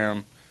 joke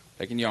around.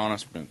 Taking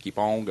Giannis, we're going to keep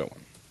on going.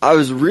 I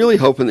was really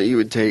hoping that you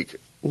would take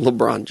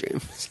LeBron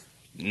James.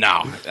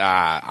 No,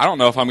 I don't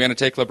know if I'm going to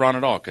take LeBron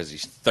at all because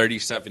he's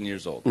 37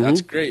 years old. Mm-hmm.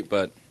 That's great,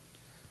 but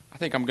I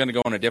think I'm going to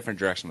go in a different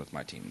direction with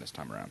my team this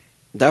time around.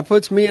 That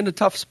puts me in a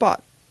tough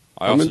spot.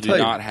 I also do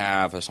not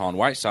have Hassan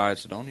Whiteside,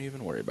 so don't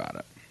even worry about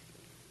it.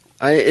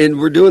 And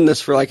we're doing this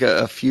for like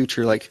a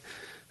future, like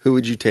who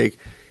would you take?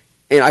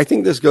 And I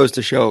think this goes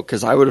to show,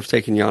 because I would have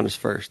taken Giannis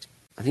first.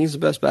 I think he's the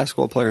best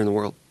basketball player in the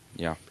world.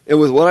 Yeah. And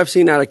with what I've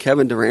seen out of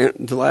Kevin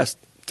Durant the last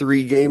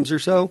 3 games or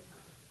so,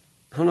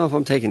 I don't know if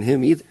I'm taking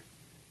him either.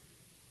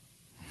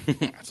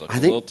 That's a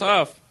little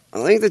tough.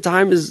 I think the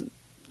time is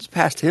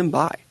passed him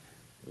by.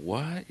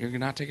 What? You're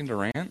not taking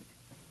Durant?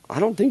 I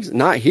don't think so.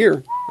 Not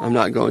here. I'm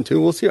not going to.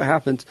 We'll see what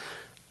happens.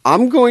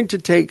 I'm going to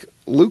take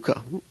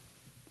Luka.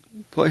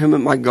 Put him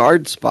in my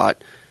guard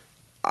spot.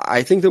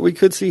 I think that we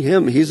could see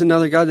him. He's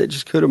another guy that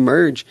just could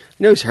emerge. I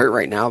know he's hurt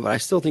right now, but I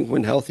still think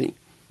when healthy,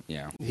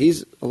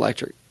 he's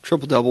electric.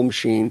 Triple-double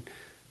machine.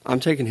 I'm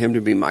taking him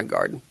to be my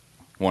guard.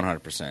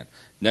 100%.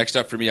 Next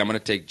up for me, I'm going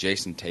to take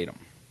Jason Tatum.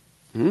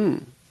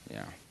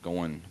 Yeah,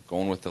 going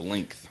with the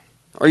length.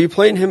 Are you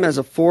playing him as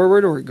a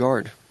forward or a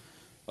guard?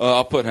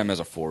 I'll put him as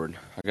a forward.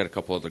 I got a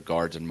couple other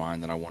guards in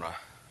mind that I want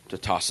to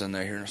toss in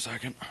there here in a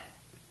second.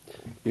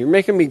 You're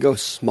making me go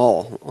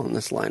small on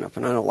this lineup,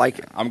 and I don't like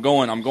it. I'm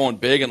going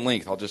big in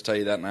length. I'll just tell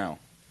you that now.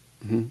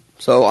 Mm-hmm.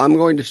 So I'm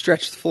going to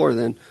stretch the floor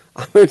then.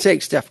 I'm going to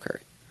take Steph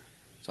Curry.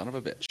 Son of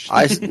a bitch.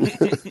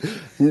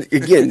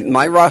 Again,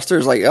 my roster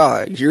is like,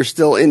 you're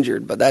still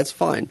injured, but that's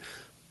fine.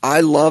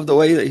 I love the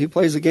way that he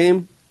plays the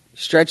game.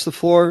 Stretch the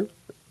floor.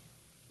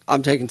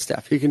 I'm taking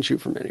Steph. He can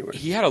shoot from anywhere.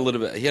 He had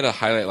a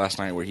highlight last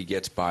night where he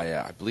gets by,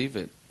 I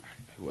believe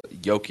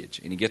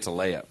Jokic, and he gets a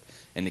layup.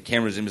 And the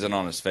camera zooms in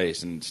on his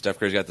face, and Steph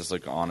Curry's got this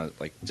look on it,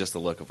 like just the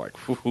look of like,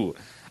 whoo,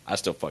 I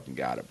still fucking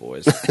got it,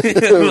 boys.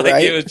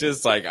 Right? It was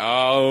just like,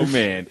 oh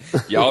man,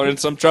 y'all are in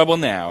some trouble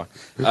now.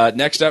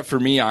 Next up for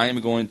me, I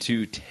am going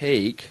to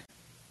take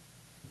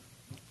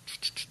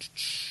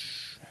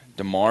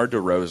DeMar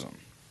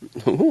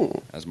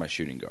DeRozan as my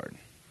shooting guard.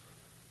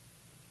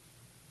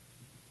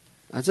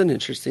 That's an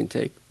interesting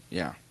take.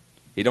 Yeah,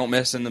 he don't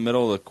miss in the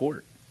middle of the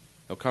court.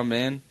 He'll come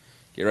in.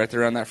 Get right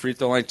there on that free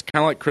throw line. It's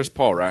kind of like Chris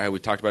Paul, right? How we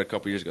talked about a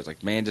couple years ago. It's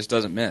like, man, just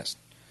doesn't miss.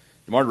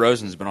 DeMar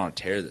DeRozan has been on a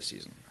tear this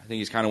season. I think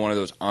he's kind of one of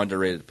those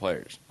underrated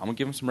players. I'm going to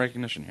give him some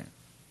recognition here.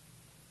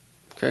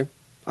 Okay.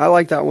 I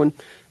like that one.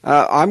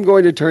 I'm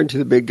going to turn to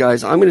the big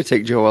guys. I'm going to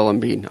take Joel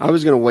Embiid. I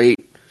was going to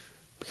wait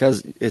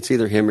because it's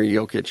either him or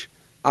Jokic.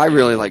 I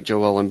really like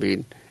Joel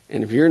Embiid.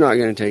 And if you're not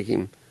going to take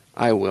him,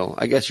 I will.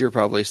 I guess you're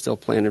probably still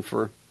planning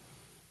for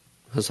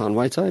Hassan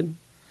Whiteside.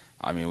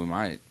 I mean, we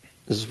might.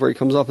 This is where he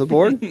comes off the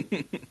board?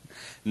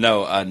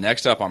 No,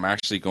 next up, I'm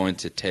actually going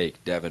to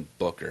take Devin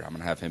Booker. I'm going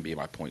to have him be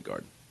my point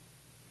guard.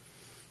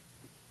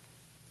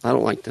 I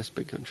don't like this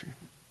big country.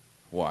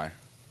 Why?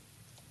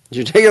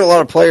 You're taking a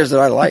lot of players that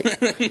I like.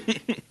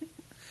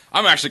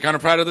 I'm actually kind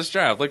of proud of this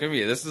draft. Look at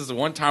me. This is the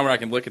one time where I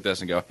can look at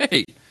this and go,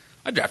 hey,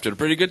 I drafted a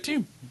pretty good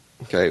team.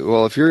 Okay,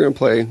 well, if you're going to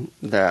play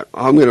that,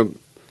 I'm going to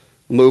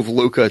move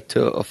Luka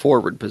to a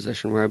forward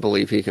position where I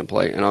believe he can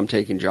play, and I'm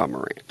taking John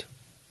Morant.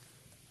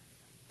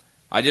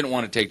 I didn't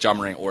want to take John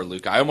Morant or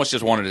Luka. I almost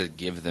just wanted to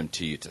give them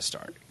to you to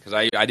start. Because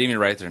I didn't even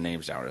write their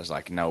names down. I was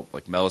like, no,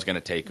 like Mel's going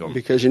to take them.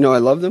 Because you know I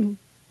love them?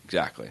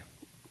 Exactly.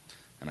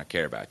 And I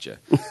care about you.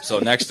 So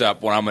next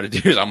up, what I'm going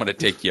to do is I'm going to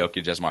take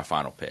Jokic as my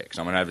final pick.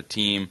 So I'm going to have a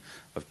team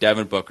of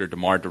Devin Booker,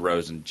 DeMar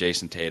DeRozan,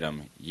 Jason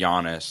Tatum,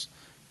 Giannis,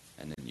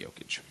 and then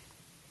Jokic.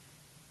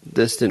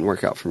 This didn't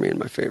work out for me in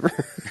my favor.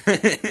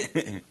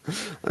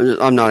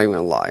 I'm not even going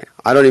to lie.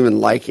 I don't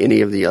even like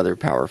any of the other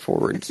power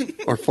forwards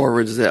or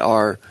forwards that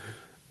are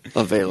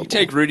available. You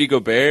take Rudy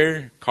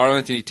Gobert, Karl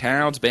Anthony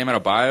Towns, Bam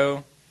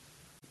Adebayo,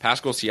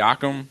 Pascal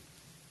Siakam,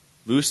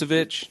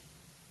 Vucevic.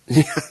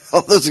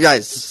 All those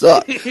guys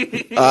suck.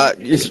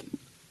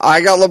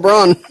 I got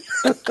LeBron.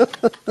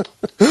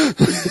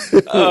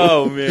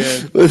 Oh,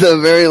 man. With the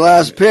very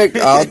last pick.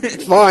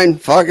 Fine.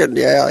 Fuck it.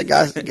 Yeah, I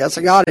guess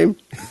I got him.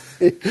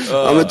 I'm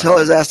going to tell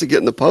his ass to get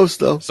in the post,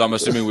 though. So I'm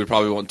assuming we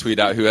probably won't tweet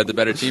out who had the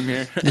better team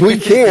here. We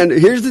can.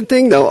 Here's the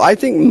thing, though. I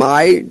think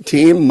my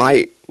team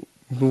might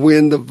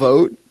win the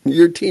vote.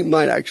 Your team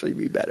might actually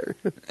be better.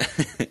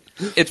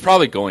 It's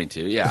probably going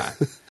to, yeah.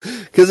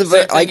 Because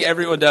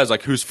everyone does,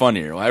 like, who's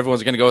funnier? Well,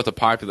 everyone's going to go with the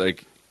popular,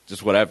 like,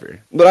 just whatever.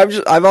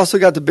 But I've also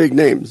got the big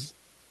names.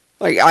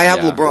 Like, I have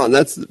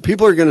LeBron.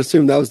 People are going to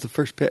assume that was the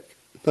first pick.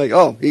 Like,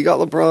 oh, he got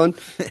LeBron.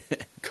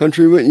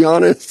 Country went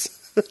Giannis.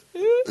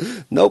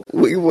 Nope,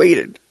 we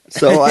waited.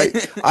 So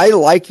I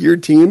like your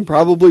team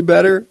probably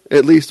better,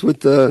 at least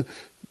with the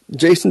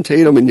Jason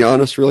Tatum and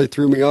Giannis really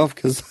threw me off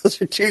because those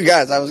are two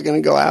guys I was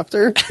going to go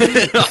after.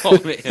 Oh,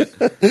 man.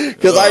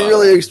 Because I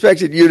really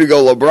expected you to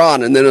go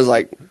LeBron, and then it was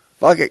like,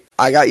 fuck it,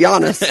 I got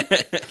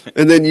Giannis.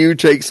 And then you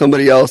take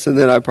somebody else, and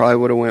then I probably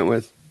would have went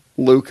with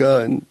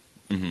Luka and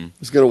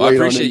was going to wait on I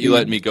appreciate you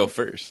letting me go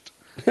first.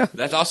 Yeah.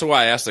 That's also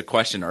why I asked the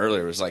question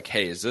earlier. It was like,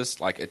 hey, is this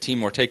like a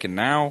team we're taking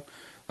now?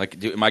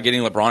 Like, am I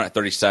getting LeBron at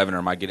 37, or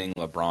am I getting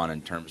LeBron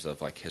in terms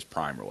of like his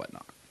prime or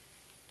whatnot?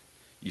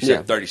 You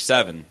said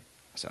 37.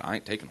 I said, I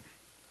ain't taking him.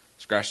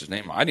 Scratched his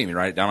name. I didn't even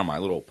write it down on my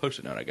little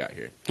Post-it note I got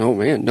here. Oh,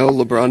 man. No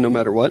LeBron no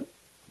matter what?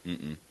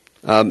 Mm-mm.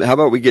 How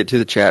about we get to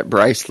the chat?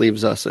 Bryce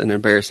leaves us an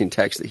embarrassing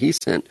text that he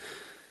sent.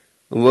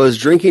 Was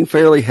drinking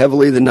fairly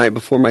heavily the night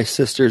before my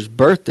sister's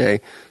birthday,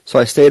 so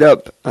I stayed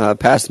up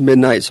past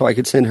midnight so I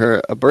could send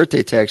her a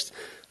birthday text.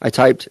 I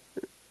typed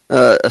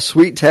a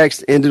sweet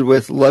text, ended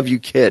with "Love you,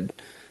 kid,"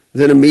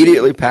 then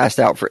immediately passed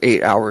out for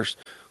 8 hours.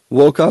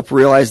 Woke up,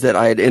 realized that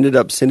I had ended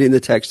up sending the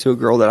text to a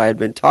girl that I had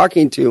been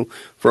talking to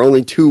for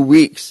only 2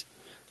 weeks.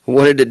 I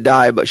wanted to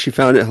die, but she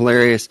found it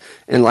hilarious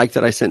and liked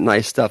that I sent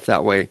nice stuff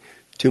that way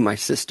to my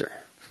sister.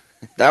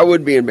 That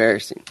would be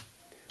embarrassing.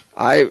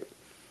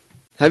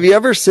 Have you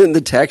ever sent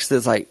the text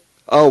that's like,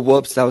 oh,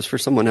 whoops, that was for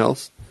someone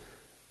else,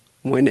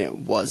 when it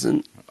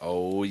wasn't?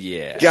 Oh,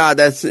 yeah. God,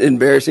 that's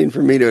embarrassing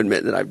for me to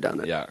admit that I've done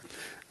it. Yeah.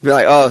 Be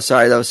like, oh,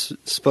 sorry, that was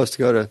supposed to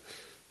go to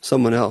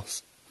someone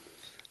else.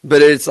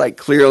 But it's like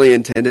clearly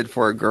intended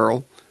for a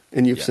girl,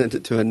 and you've sent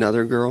it to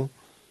another girl.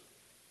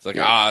 It's like,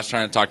 I was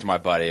trying to talk to my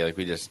buddy. Like,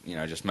 we just,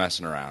 just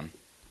messing around.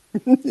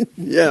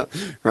 Yeah,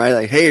 right.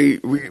 Like, hey,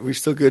 we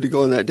still good to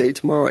go on that date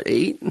tomorrow at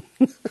 8?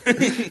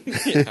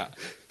 Yeah.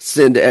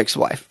 Send to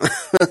ex-wife.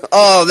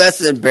 Oh,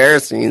 that's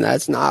embarrassing.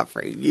 That's not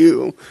for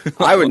you.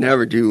 I would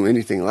never do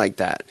anything like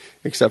that,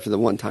 except for the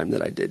one time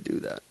that I did do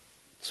that.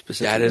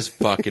 Specifically. That is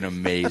fucking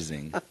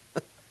amazing.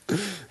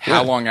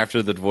 How long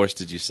after the divorce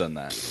did you send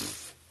that?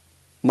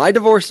 My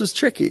divorce was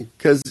tricky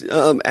because,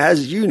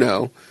 as you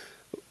know,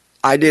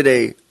 I did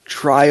a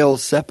trial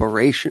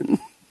separation.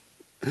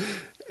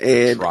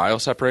 And trial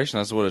separation?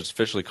 That's what it's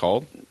officially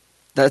called?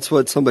 That's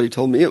what somebody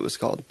told me it was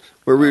called.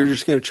 Where we were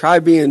just going to try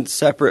being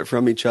separate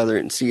from each other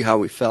and see how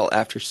we felt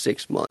after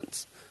 6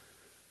 months.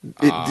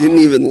 It didn't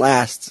even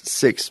last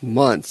 6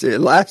 months.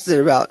 It lasted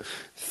about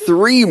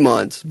 3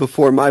 months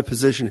before my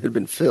position had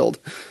been filled.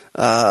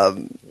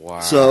 Wow.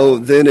 So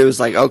then it was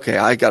like, okay,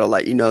 I got to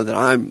let you know that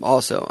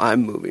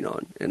I'm moving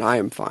on and I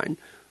am fine,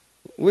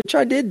 which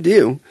I did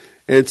do.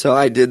 And so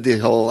I did the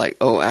whole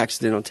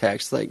accidental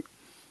text,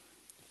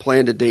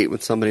 planned a date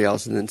with somebody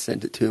else and then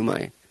sent it to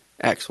my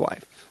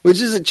ex-wife,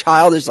 which is a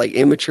childish,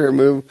 immature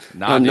move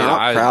I'm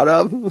not proud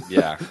of.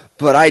 Yeah.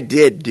 But I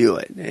did do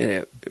it.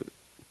 And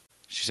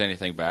she say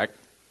anything back?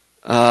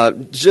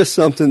 Just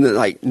something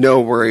that,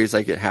 no worries,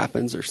 it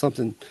happens or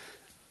something.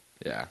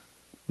 Yeah.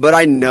 But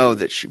I know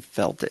that she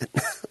felt it.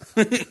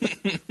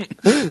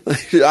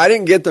 I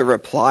didn't get the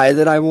reply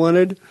that I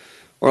wanted.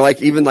 Or,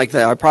 even that.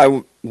 I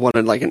probably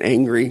wanted, an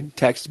angry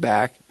text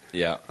back.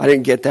 Yeah. I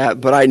didn't get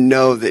that. But I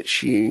know that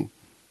she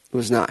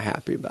was not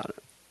happy about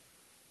it.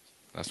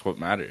 That's what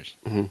matters.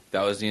 Mm-hmm.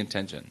 That was the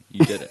intention.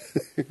 You did it.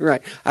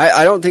 Right.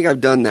 I don't think I've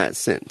done that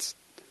since.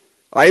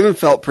 I even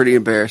felt pretty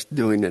embarrassed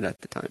doing it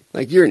at the time.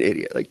 You're an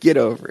idiot. Get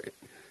over it.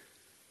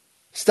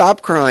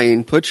 Stop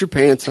crying. Put your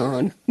pants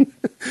on.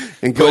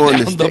 And go on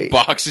this date. Put down the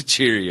box of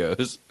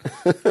Cheerios.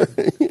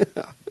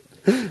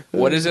 Yeah.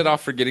 What is it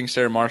off Forgetting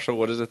Sarah Marshall?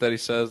 What is it that he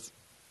says?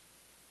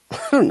 I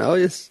don't know.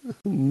 It's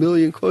a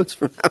million quotes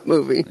from that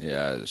movie.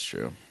 Yeah, it's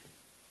true.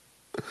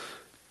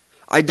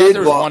 I did.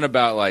 There was one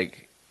about,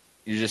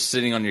 you're just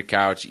sitting on your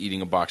couch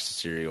eating a box of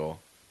cereal.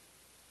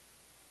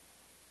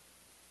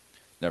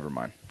 Never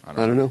mind. I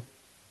don't know.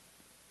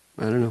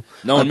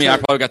 Knowing me, I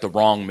probably got the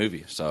wrong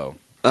movie. So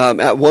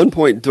at one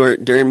point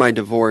during my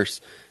divorce,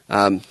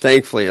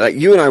 thankfully,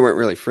 you and I weren't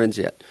really friends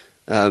yet,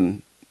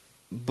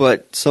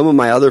 but some of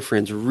my other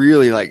friends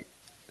really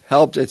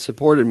helped and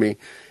supported me,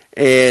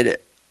 and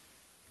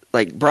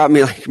brought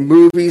me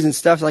movies and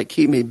stuff to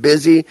keep me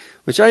busy,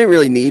 which I didn't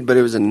really need, but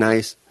it was a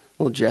nice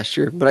little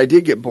gesture. But I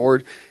did get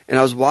bored, and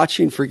I was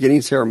watching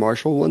Forgetting Sarah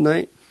Marshall one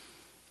night,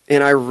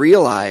 and I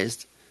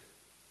realized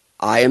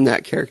I am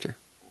that character.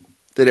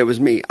 That it was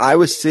me. I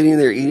was sitting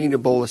there eating a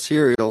bowl of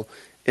cereal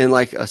in a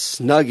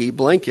Snuggie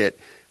blanket,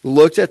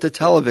 looked at the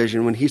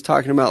television when he's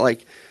talking about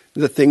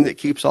the thing that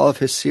keeps all of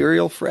his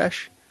cereal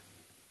fresh.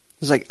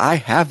 It's I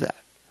have that.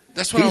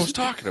 That's what I was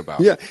talking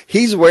about. Yeah.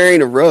 He's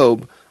wearing a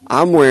robe.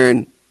 I'm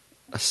wearing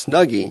a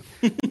Snuggie.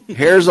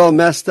 Hair's all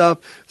messed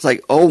up.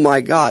 It's oh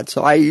my God.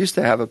 So I used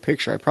to have a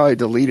picture. I probably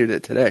deleted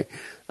it today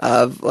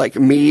of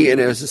me,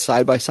 and it was a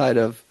side by side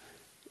of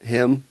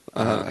him.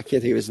 I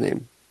can't think of his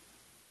name.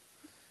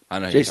 I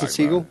know Jason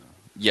Segel?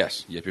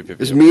 Yes. Yep. It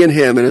was me and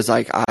him, and it's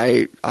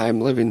I'm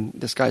living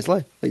this guy's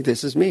life.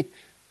 This is me,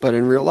 but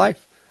in real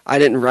life. I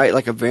didn't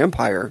write a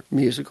vampire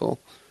musical,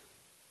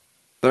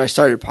 but I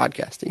started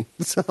podcasting.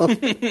 So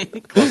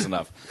close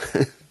enough.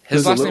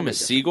 His last name is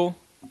Segel?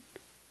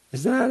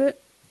 Isn't that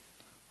it?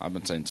 I've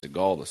been saying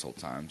Seagal this whole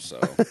time, so.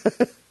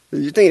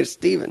 You think it's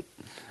Steven?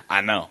 I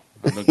know.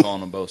 I've been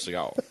calling them both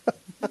Seagal.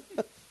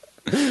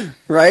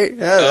 Right?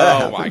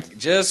 Yeah,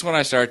 just when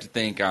I start to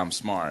think I'm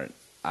smart,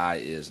 I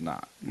is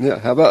not. Yeah,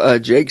 how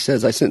about Jake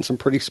says I sent some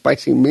pretty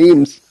spicy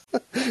memes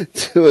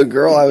to a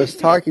girl I was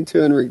talking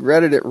to and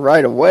regretted it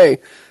right away,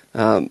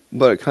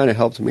 but it kind of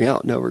helped me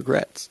out. No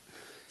regrets.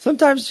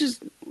 Sometimes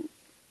just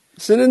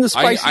send in the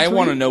spicy I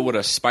want to know what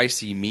a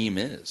spicy meme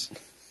is.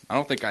 I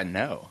don't think I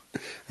know. I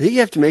think you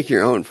have to make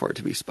your own for it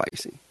to be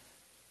spicy.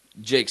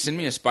 Jake, send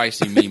me a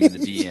spicy meme in the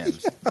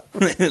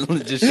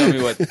DMs. Just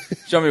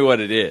show me what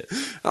it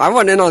is. I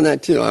want in on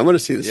that too. I want to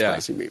see the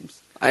spicy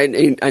memes. I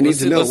need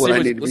to know what I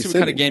need to be Let's see what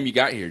sending. kind of game you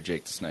got here,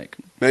 Jake the Snake.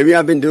 Maybe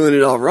I've been doing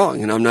it all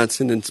wrong, and I'm not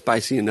sending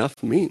spicy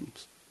enough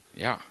memes.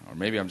 Yeah, or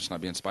maybe I'm just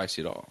not being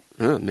spicy at all.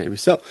 Maybe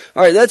so.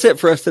 All right, that's it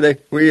for us today.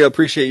 We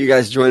appreciate you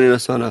guys joining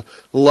us on a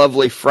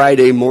lovely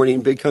Friday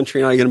morning. Big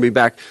Country and I are going to be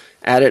back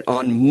at it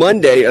on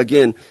Monday.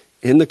 Again,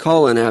 in the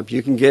call-in app,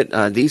 you can get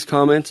these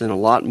comments and a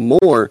lot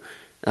more.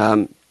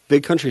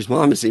 Big Country's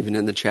mom is even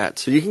in the chat,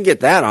 so you can get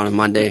that on a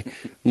Monday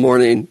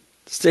morning.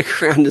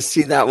 Stick around to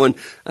see that one.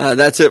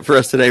 That's it for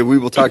us today. We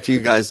will talk to you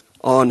guys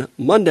on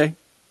Monday.